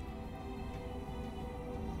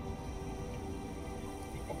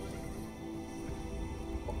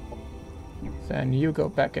 Then you go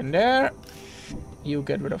back in there. You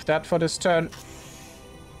get rid of that for this turn.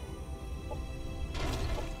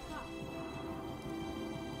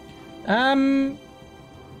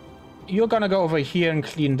 You're gonna go over here and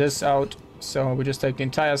clean this out. So we just take the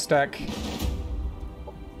entire stack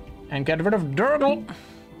and get rid of Durgle.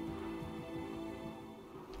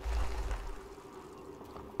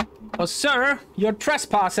 Oh, sir, you're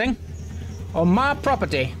trespassing on my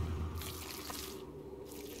property.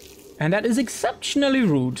 And that is exceptionally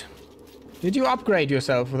rude. Did you upgrade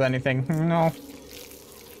yourself with anything? No.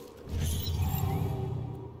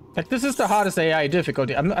 Like, this is the hardest AI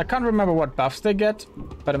difficulty. I can't remember what buffs they get,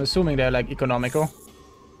 but I'm assuming they're, like, economical.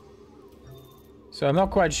 So I'm not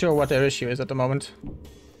quite sure what their issue is at the moment.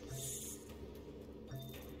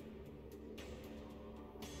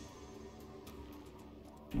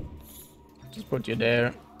 Just put you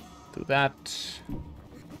there. Do that.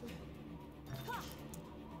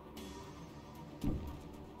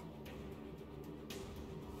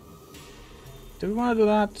 Do we want to do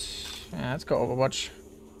that? Yeah, let's go Overwatch.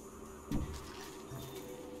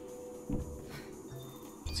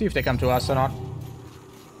 See if they come to us or not.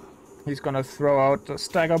 He's gonna throw out the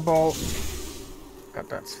stagger ball. But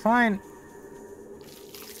that's fine.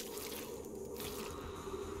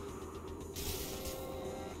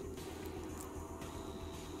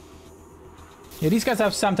 Yeah, these guys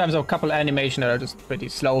have sometimes a couple animation that are just pretty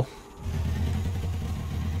slow.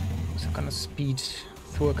 So I'm gonna speed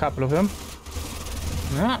through a couple of them.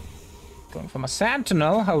 Yeah. Going for my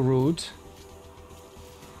Sentinel, how rude.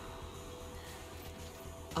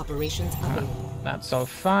 Operations available. That's all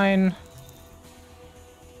fine.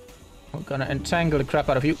 We're gonna entangle the crap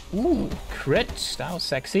out of you. Ooh, crit. That was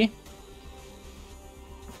sexy.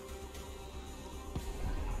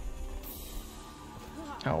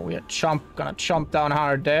 Oh, we are gonna chomp down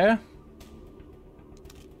hard there.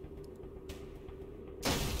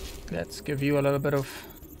 Let's give you a little bit of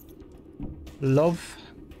love.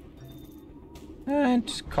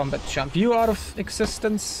 And combat jump you out of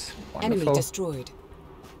existence. Wonderful. Enemy destroyed.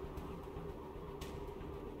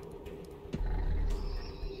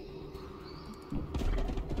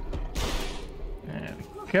 There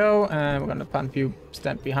we go, and we're gonna pump you,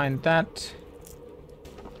 stand behind that.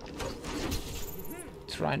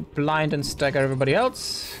 Try and blind and stagger everybody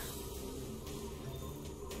else.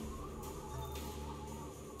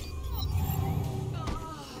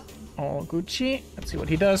 All Gucci. Let's see what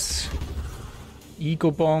he does.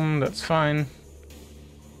 Eco bomb, that's fine.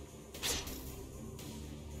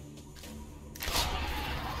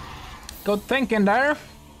 Good thinking there.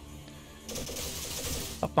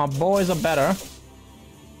 But my boys are better.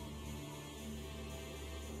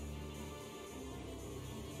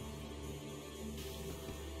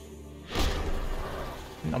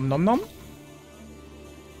 Nom nom nom.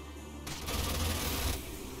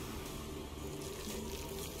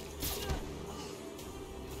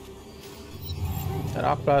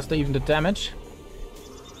 Arc Blaster even the damage.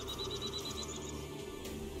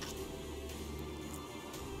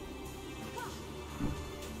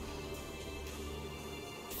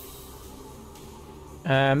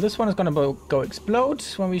 This one is gonna go explode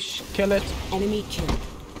when we kill it. Enemy killed.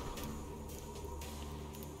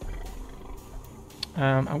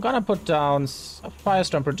 I'm gonna put down a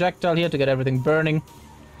Firestorm projectile here to get everything burning.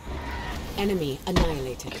 Enemy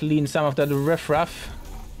annihilated. Clean some of that riffraff.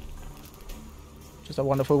 Which is a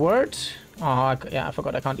wonderful word. Oh, yeah, I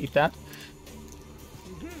forgot I can't eat that.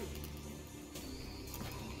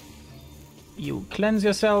 You cleanse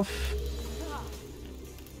yourself.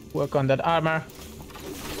 Work on that armor.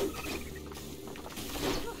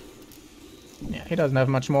 Yeah, he doesn't have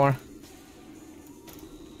much more.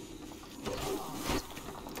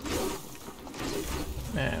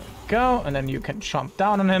 There we go, and then you can chomp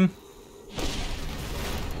down on him.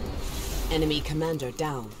 Enemy commander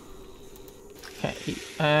down. Okay,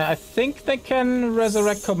 I think they can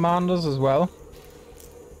resurrect commanders as well.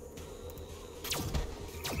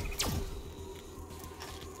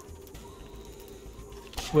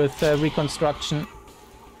 With reconstruction.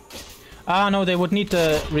 Ah, no, they would need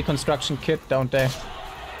the reconstruction kit, don't they?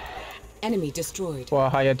 Enemy destroyed. For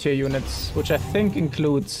higher tier units, which I think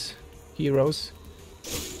includes heroes.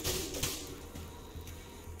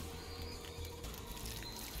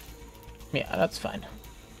 Yeah, that's fine.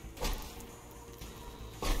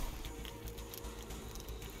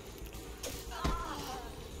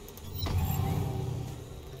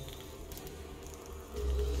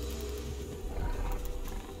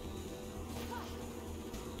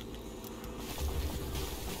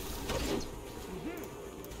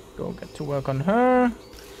 Go get to work on her.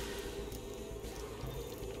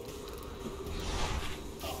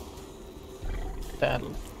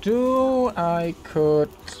 That'll do. I could...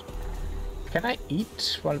 Can I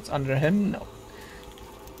eat while it's under him? No.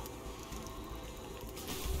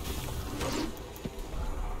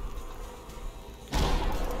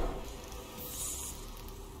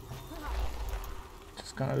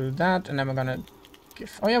 Just gonna do that, and then we're gonna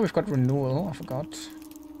give... Oh yeah, we've got renewal. I forgot.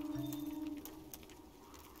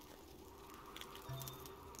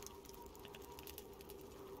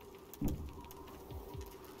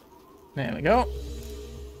 There we go.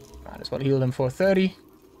 Might as well heal them for 30.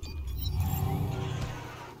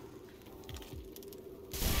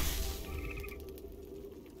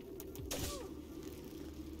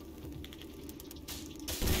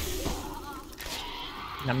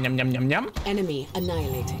 Yum, yum, yum, yum, yum. Enemy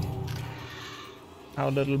annihilated.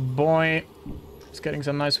 Our little boy is getting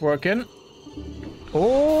some nice work in.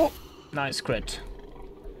 Oh, nice crit.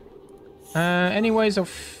 Any ways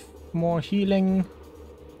of more healing?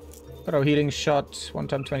 Got our healing shot, 1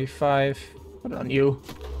 time 25. Put it on you.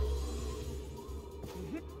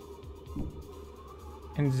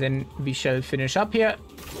 And then we shall finish up here.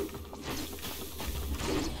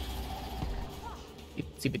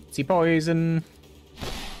 Itsy bitsy poison.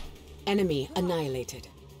 Enemy annihilated.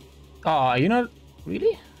 Ah, you know,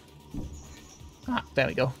 really? Ah, there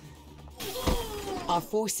we go. Our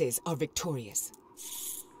forces are victorious.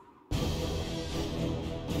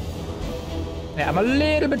 Yeah, I'm a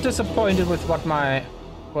little bit disappointed with what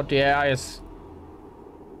the AI is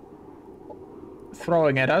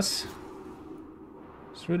throwing at us.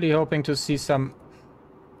 Just really hoping to see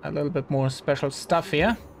a little bit more special stuff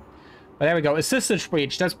here. But there we go, assisted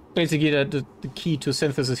breach. That's basically the key to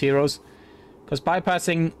synthesis heroes. Because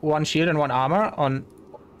bypassing 1 shield and 1 armor on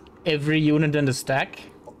every unit in the stack,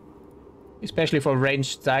 especially for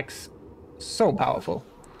ranged stacks, so powerful.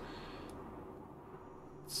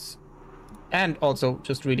 And also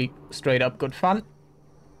just really straight up good fun.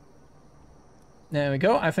 There we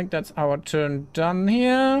go. I think that's our turn done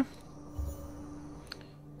here.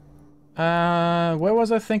 Where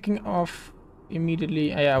was I thinking of immediately?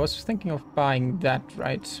 Yeah, I was thinking of buying that,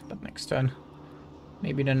 right? But next turn.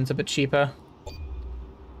 Maybe then it's a bit cheaper.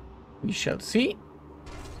 We shall see.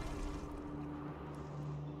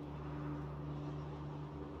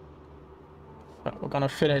 But we're gonna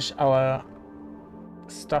finish our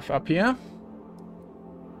stuff up here.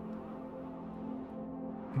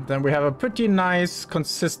 Then we have a pretty nice,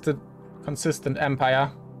 consistent empire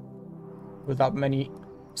without many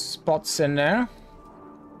spots in there.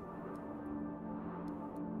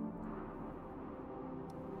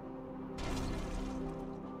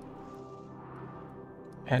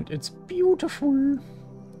 And it's beautiful.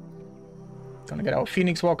 Gonna get our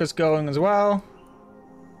Phoenix Walkers going as well.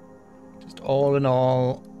 Just all in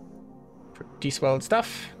all, pretty swell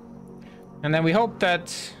stuff. And then we hope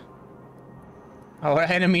that our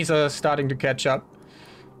enemies are starting to catch up.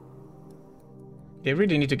 They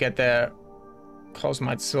really need to get their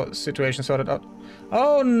Cosmite situation sorted out.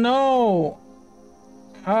 Oh no!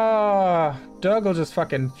 Ah, Durgle just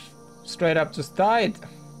fucking straight up just died.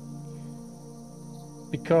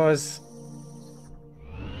 Because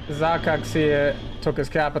Zarkax here took his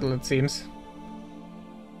capital, it seems.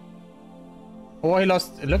 Or he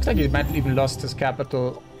lost, it looks like he might even lost his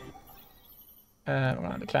capital. I'm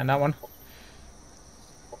gonna decline that one.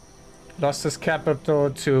 Lost his capital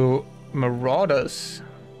to Marauders.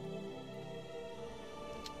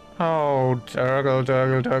 Oh, Durgle,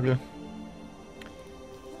 Durgle, Durgle.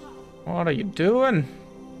 What are you doing?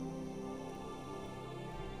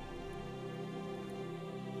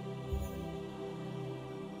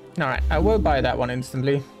 Alright, I will buy that one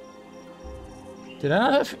instantly. Did I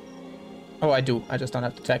not have... Oh, I do. I just don't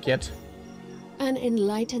have the tech yet. An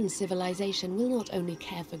enlightened civilization will not only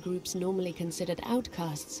care for groups normally considered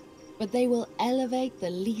outcasts, but they will elevate the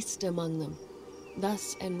least among them,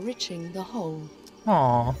 thus enriching the whole.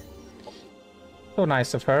 Aww. So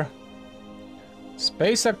nice of her.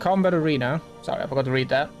 Spacer Combat Arena. Sorry, I forgot to read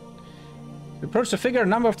that. We approach to figure a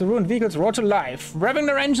number of the ruined vehicles roar to life, revving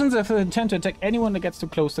their engines if they intend to attack anyone that gets too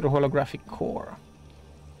close to the holographic core.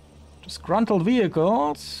 Disgruntled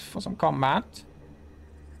vehicles for some combat.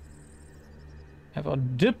 Have our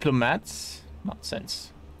diplomats.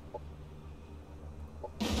 Nonsense.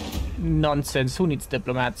 Nonsense. Who needs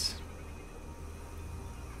diplomats?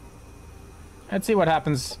 Let's see what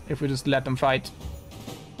happens if we just let them fight.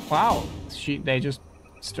 Wow. They just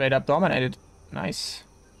straight up dominated. Nice.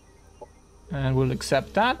 And we'll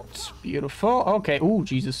accept that. Beautiful. Okay. Ooh,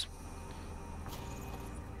 Jesus.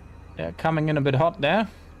 They're coming in a bit hot there.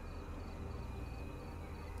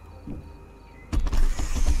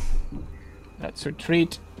 Let's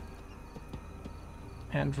retreat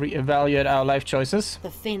and reevaluate our life choices.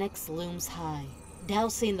 The phoenix looms high,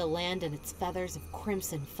 dousing the land in its feathers of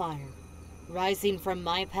crimson fire. Rising from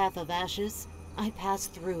my path of ashes, I pass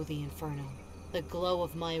through the inferno. The glow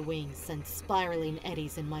of my wings sends spiraling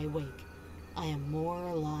eddies in my wake. I am more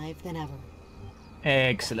alive than ever.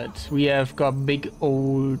 Excellent. We have got big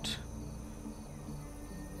old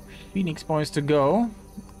Phoenix points to go.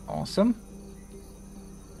 Awesome.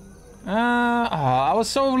 I was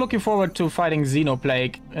so looking forward to fighting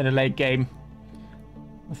Xenoplague in the late game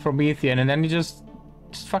with Promethean, and then he just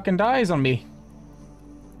fucking dies on me.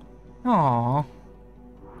 Aww.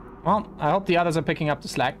 Well, I hope the others are picking up the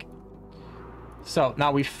slack. So,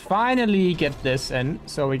 now we finally get this in.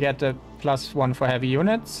 So we get the +1 for heavy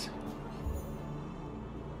units.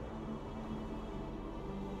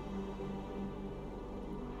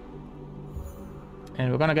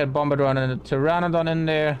 And we're gonna get Bombardron and the Pteranodon in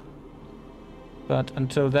there. But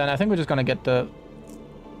until then, I think we're just gonna get the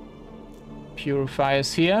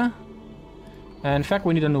Purifiers here. And in fact,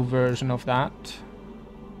 we need a new version of that.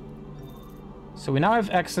 So we now have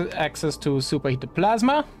access to superheated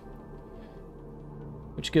plasma,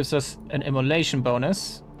 which gives us an immolation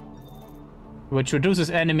bonus, which reduces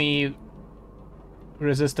enemy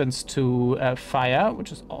resistance to fire,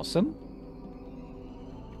 which is awesome.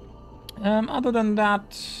 Other than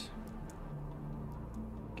that,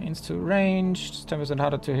 gains to range, 10%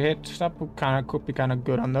 harder to hit. That could be kind of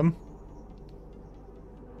good on them.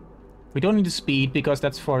 We don't need the speed because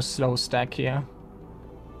that's for a slow stack here.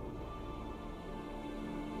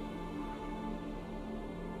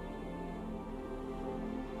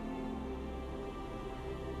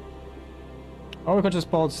 Or we could just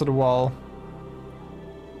bolt to the wall.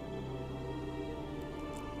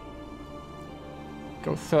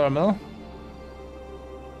 Go thermal.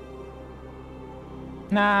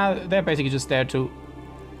 Nah, they're basically just there to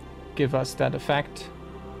give us that effect.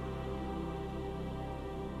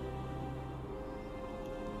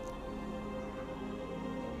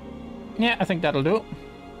 Yeah, I think that'll do.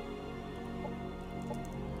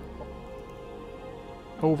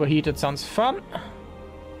 Overheated sounds fun.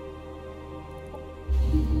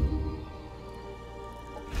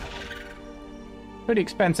 Pretty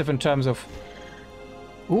expensive in terms of...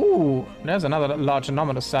 Ooh, there's another large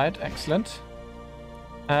anomalous site. Excellent.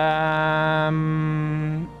 Yeah,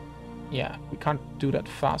 we can't do that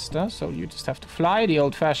faster, so you just have to fly the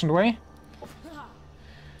old-fashioned way.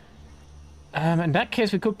 In that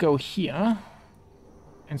case, we could go here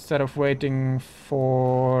instead of waiting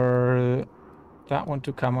for that one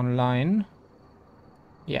to come online.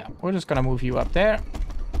 Yeah, we're just gonna move you up there.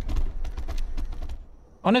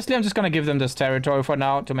 Honestly, I'm just gonna give them this territory for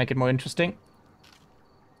now to make it more interesting.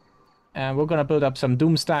 And we're gonna build up some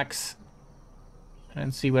Doom stacks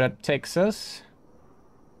and see where that takes us.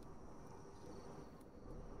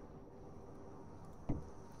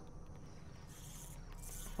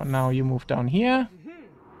 For now, you move down here.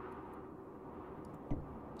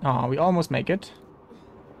 Oh, we almost make it.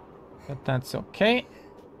 But that's okay.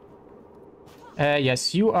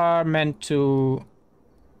 Yes, you are meant to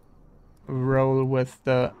roll with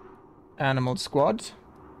the animal squad.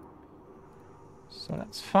 So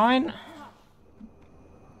that's fine.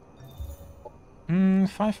 5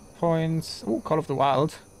 points. Oh, Call of the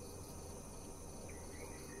Wild.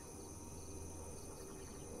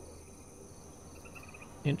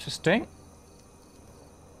 Interesting.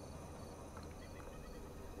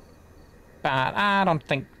 But I don't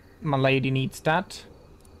think my lady needs that.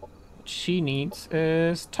 What she needs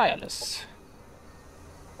is Tireless.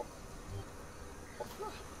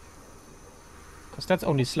 Because that's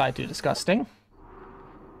only slightly disgusting.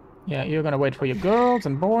 Yeah, you're gonna wait for your girls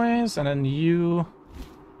and boys, and then you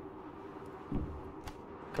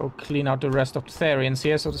go clean out the rest of the Therians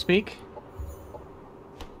here, so to speak.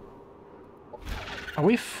 Are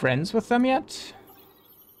we friends with them yet?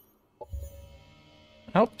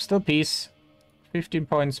 Nope, still peace. 15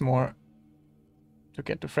 points more to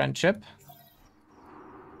get the friendship.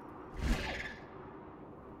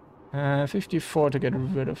 54 to get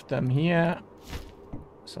rid of them here.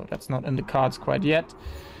 So that's not in the cards quite yet.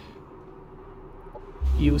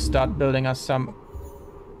 You start building us some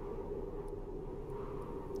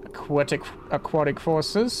aquatic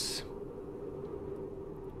forces.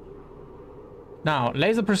 Now,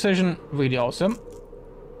 laser precision, really awesome.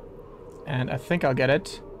 And I think I'll get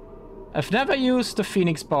it. I've never used the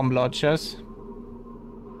Phoenix bomb launchers.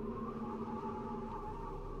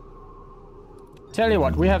 Tell you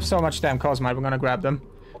what, we have so much damn Cosmite, we're gonna grab them.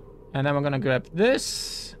 And then we're gonna grab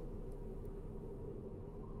this.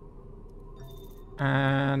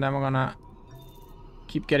 And then we're gonna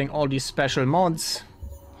keep getting all these special mods.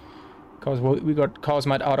 Because we got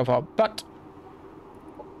Cosmite out of our butt.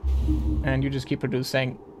 And you just keep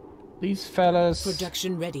producing these fellas.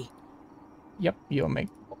 Production ready. Yep, you'll make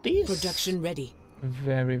these. Production ready.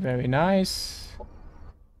 Very, very nice.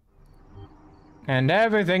 And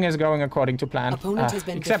everything is going according to plan. Opponent has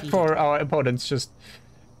been except defeated. for our opponents just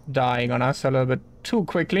dying on us a little bit too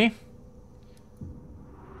quickly.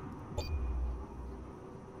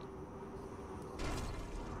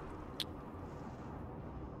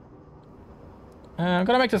 I'm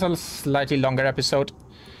gonna make this a slightly longer episode.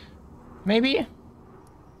 Maybe?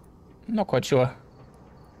 Not quite sure.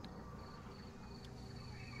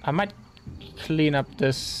 I might clean up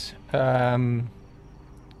this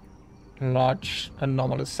large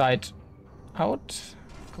anomalous site out.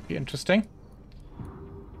 Could be interesting.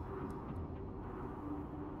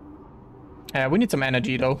 We need some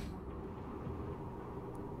energy though.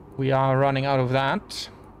 We are running out of that.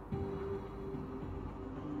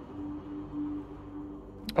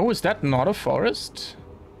 Oh, is that not a forest?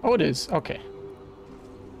 Oh, it is. Okay.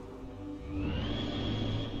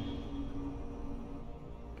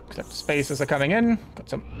 Looks like the spaces are coming in. Got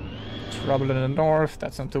some trouble in the north.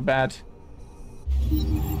 That's not too bad.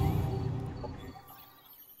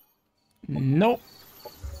 No.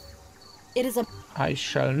 It is a I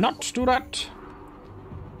shall not do that.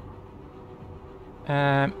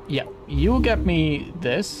 Yeah, you get me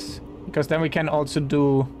this, because then we can also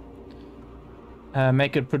do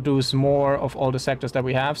make it produce more of all the sectors that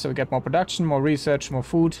we have, so we get more production, more research, more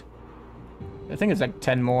food. I think it's like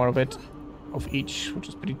 10 more of it, of each, which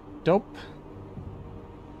is pretty dope.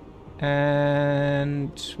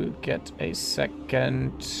 And we'll get a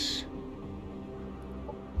second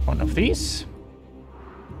one of these.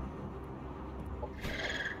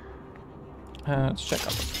 Let's check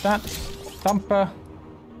out that. Thumper.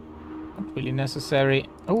 Not really necessary.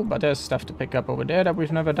 Oh, but there's stuff to pick up over there that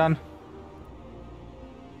we've never done.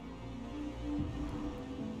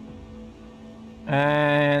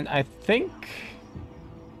 And I think...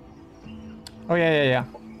 Oh, yeah.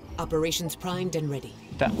 operations primed and ready.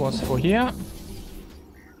 That was for here.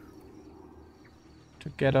 To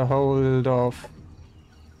get a hold of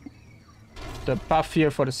the buff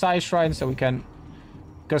here for the Psi Shrine, so we can...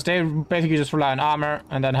 Because they basically just rely on armor,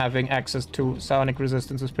 and then having access to psionic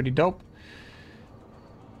resistance is pretty dope.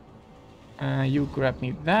 You grab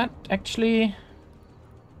me that, actually.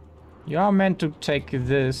 You are meant to take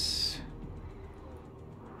this.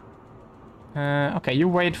 Okay, you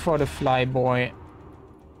wait for the flyboy.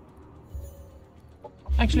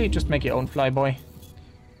 Actually, just make your own flyboy.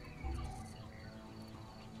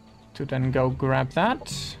 To then go grab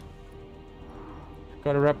that.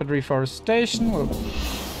 Got a rapid reforestation.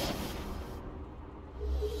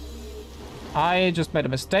 I just made a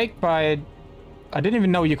mistake by... I didn't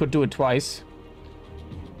even know you could do it twice.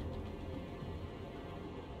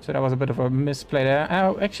 So that was a bit of a misplay there.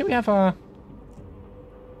 Oh, actually we have a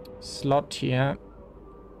slot here.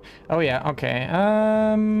 Oh yeah, okay.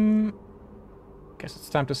 Guess it's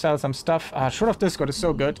time to sell some stuff. Short of Discord is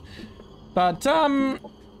so good. But,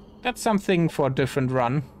 that's something for a different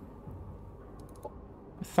run.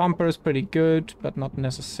 Thumper is pretty good, but not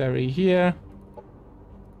necessary here.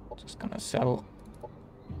 Just gonna sell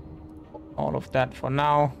all of that for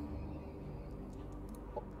now.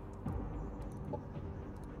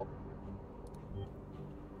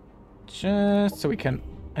 Just so we can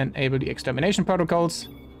enable the extermination protocols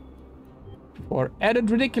for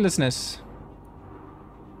added ridiculousness.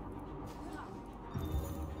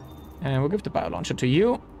 And we'll give the bio launcher to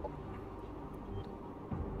you.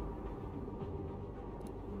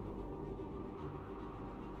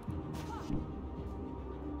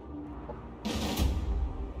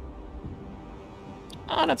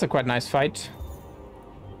 Oh, that's a quite nice fight.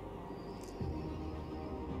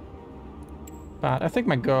 But I think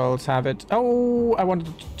my girls have it. Oh, I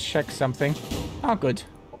wanted to check something. Oh, good.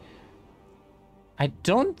 I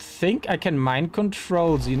don't think I can mind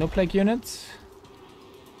control Xenoplague units.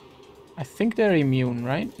 I think they're immune,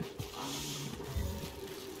 right?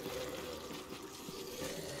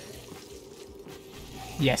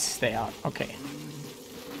 Yes, they are. Okay.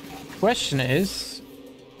 Question is,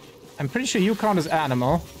 I'm pretty sure you count as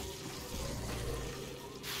animal.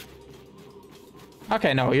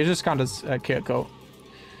 Okay, no, you just count as Kirko.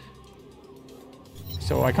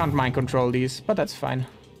 So I can't mind control these, but that's fine.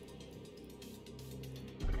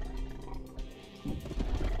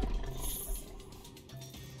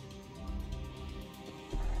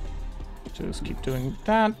 Just keep doing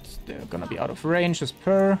that. They're gonna be out of range as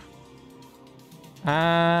per.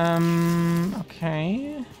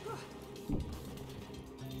 Okay.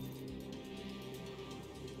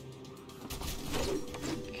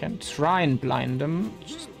 Can try and blind them.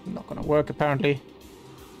 Just not gonna work apparently.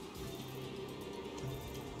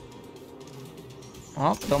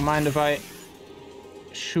 Oh, don't mind if I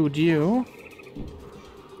shoot you.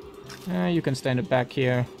 You can stay in the back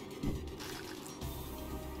here.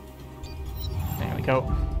 There we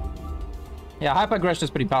go. Yeah, Hyper Aggression is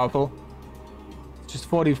pretty powerful. Just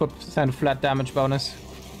 44% flat damage bonus.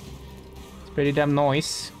 It's pretty damn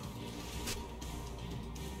nice.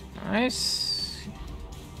 Nice.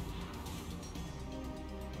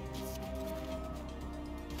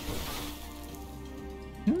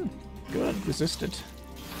 Good, resisted.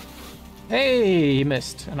 Hey, he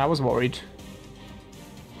missed, and I was worried.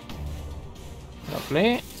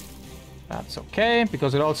 Lovely. That's okay,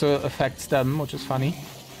 because it also affects them, which is funny.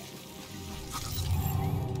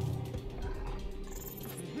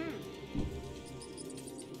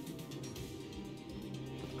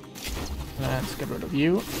 Let's get rid of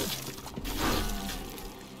you.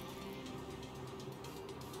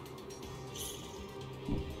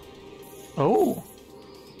 Oh.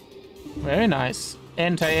 Very nice.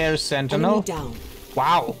 Anti-air sentinel. Down.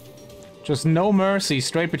 Wow. Just no mercy,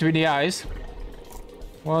 straight between the eyes.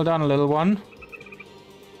 Well done, little one.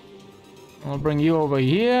 I'll bring you over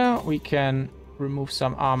here. We can remove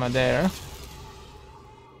some armor there.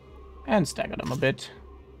 And stagger them a bit.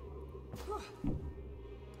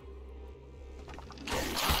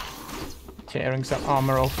 Tearing some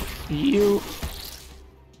armor off you.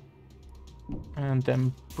 And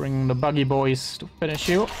then bring the buggy boys to finish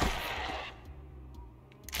you.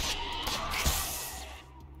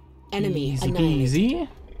 Enemy Easy annihilated. peasy.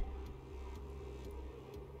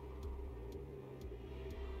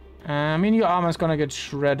 I mean, your armor's gonna get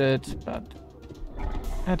shredded, but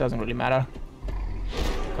that doesn't really matter.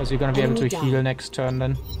 Because you're gonna be able to heal next turn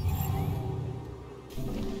then.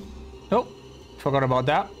 Oh, forgot about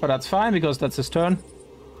that, but that's fine because that's his turn.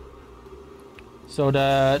 So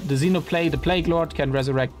the Xenoplague, the Plague Lord, can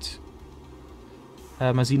resurrect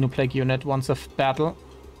a Xenoplague unit once of battle.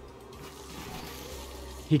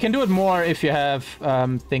 He can do it more if you have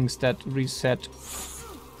things that reset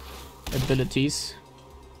abilities.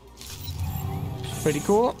 Pretty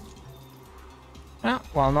cool. Well,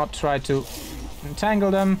 I'll not try to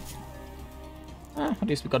entangle them. At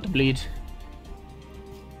least we got the bleed.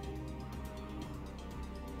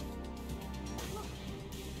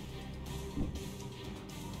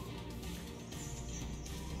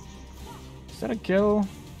 Is that a kill?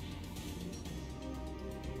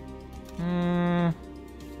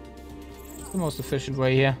 The most efficient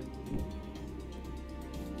way here.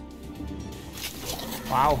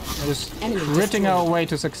 Wow, we're just critting our way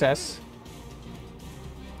to success.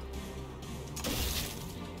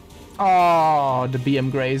 Oh, the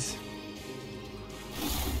BM Graze.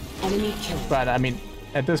 Enemy killed. But I mean,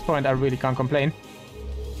 at this point, I really can't complain.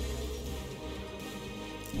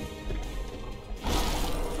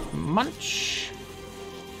 Munch.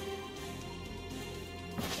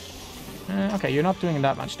 Okay, you're not doing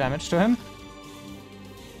that much damage to him.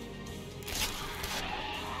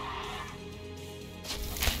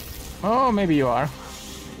 Oh, maybe you are.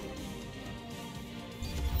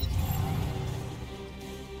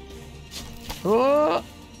 Oh!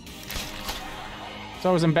 It's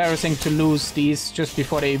always embarrassing to lose these just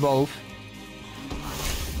before they evolve.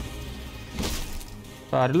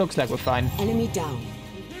 But it looks like we're fine. Enemy down.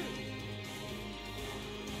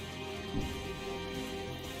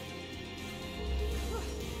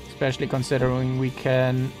 Especially considering we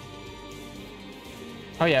can...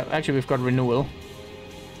 Oh yeah, actually we've got renewal.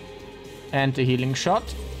 And the healing shot,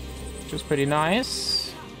 which is pretty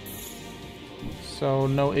nice. So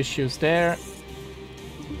no issues there.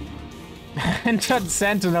 And that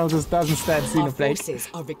Sentinel just doesn't stand Our Xenoblade. forces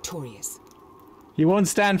are victorious. He won't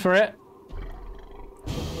stand for it.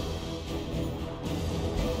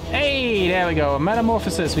 Hey, there we go.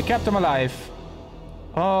 Metamorphosis. We kept him alive.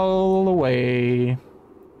 All the way.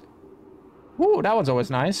 Ooh, that one's always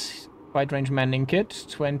nice. Wide range mending kit.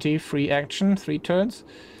 20 free action. 3 turns.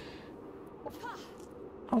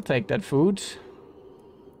 I'll take that food.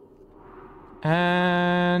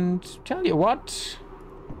 And tell you what.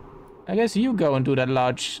 I guess you go and do that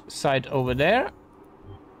large site over there.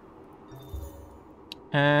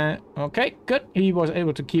 Okay, good. He was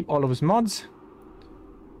able to keep all of his mods.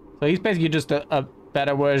 So he's basically just a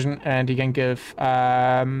better version, and he can give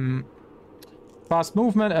fast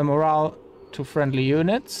movement and morale to friendly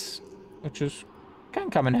units, which can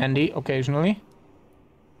come in handy occasionally.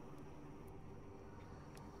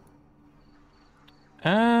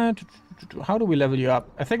 How do we level you up?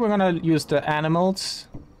 I think we're gonna use the animals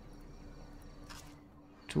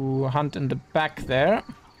to hunt in the back there.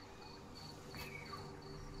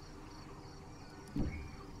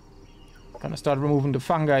 Gonna start removing the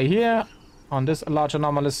fungi here on this large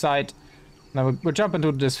anomalous site. Now we'll jump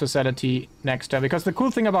into this facility next time, because the cool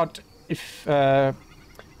thing about if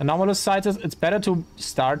anomalous sites is it's better to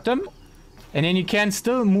start them, and then you can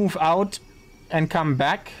still move out and come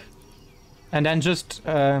back, and then just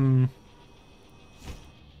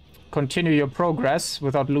continue your progress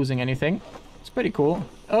without losing anything. It's pretty cool.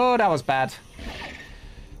 Oh, that was bad.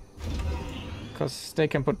 Because they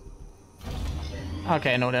can put...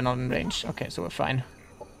 Okay, no, they're not in range. Okay, so we're fine.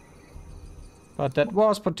 But that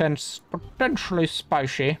was potentially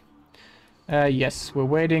spicy. Yes, we're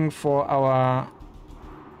waiting for our...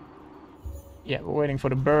 Yeah, we're waiting for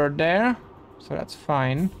the bird there. So that's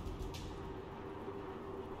fine.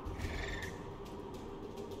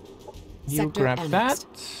 You Sector grab annexed.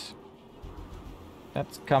 that.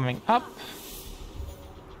 That's coming up.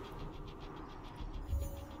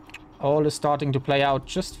 All is starting to play out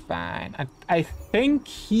just fine. I think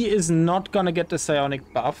he is not gonna get the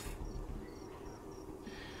psionic buff,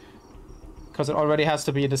 because it already has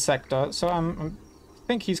to be the sector. So I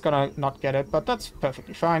think he's gonna not get it, but that's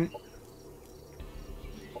perfectly fine.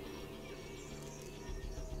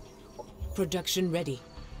 Production ready.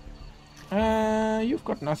 You've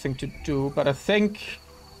got nothing to do, but I think...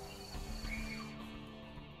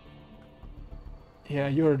 Yeah,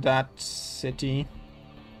 you're that city.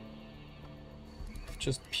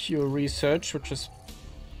 Just pure research, which is...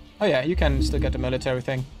 Oh yeah, you can still get the military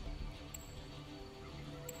thing.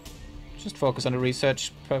 Just focus on the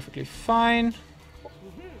research. Perfectly fine.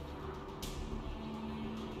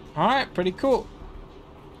 Alright, pretty cool.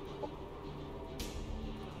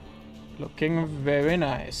 Looking very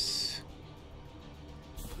nice.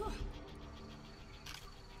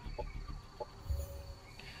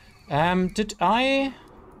 Did I...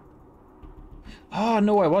 Oh,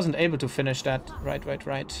 no, I wasn't able to finish that. Right.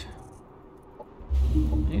 I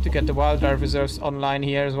need to get the wildlife reserves online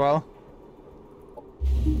here as well.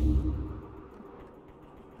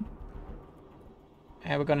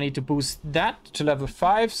 And we're gonna need to boost that to level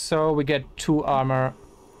 5, so we get 2 armor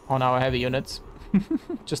on our heavy units.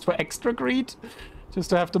 Just for extra greed. Just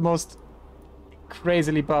to have the most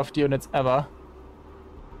crazily buffed units ever.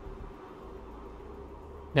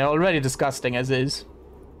 They're already disgusting as is.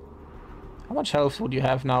 How much health would you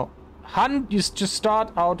have now? You just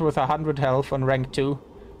start out with 100 health on rank 2.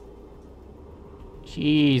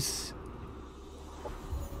 Jeez.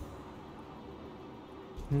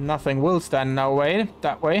 Nothing will stand in our way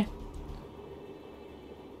that way.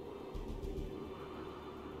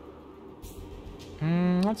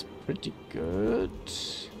 That's pretty good.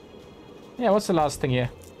 Yeah, what's the last thing here?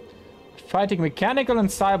 Fighting mechanical and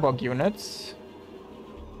cyborg units.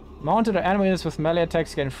 Mounted enemies with melee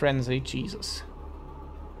attacks gain frenzy. Jesus.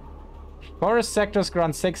 Forest sectors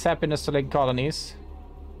grant 6 happiness to link colonies.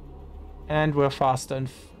 And we're faster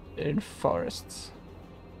in forests.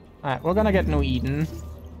 Alright, we're gonna get New Eden.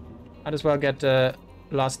 Might as well get the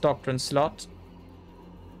last doctrine slot.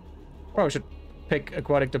 Probably should pick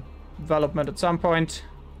aquatic development at some point.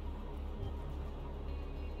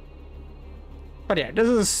 But yeah, this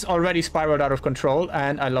is already spiraled out of control,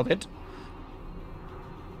 and I love it.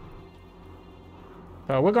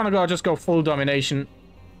 So we're gonna just go full domination.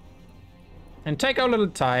 And take our little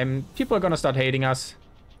time. People are gonna start hating us.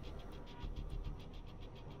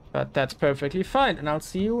 But that's perfectly fine, and I'll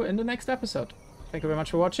see you in the next episode. Thank you very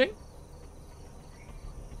much for watching.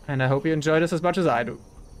 And I hope you enjoyed this as much as I do.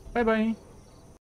 Bye bye.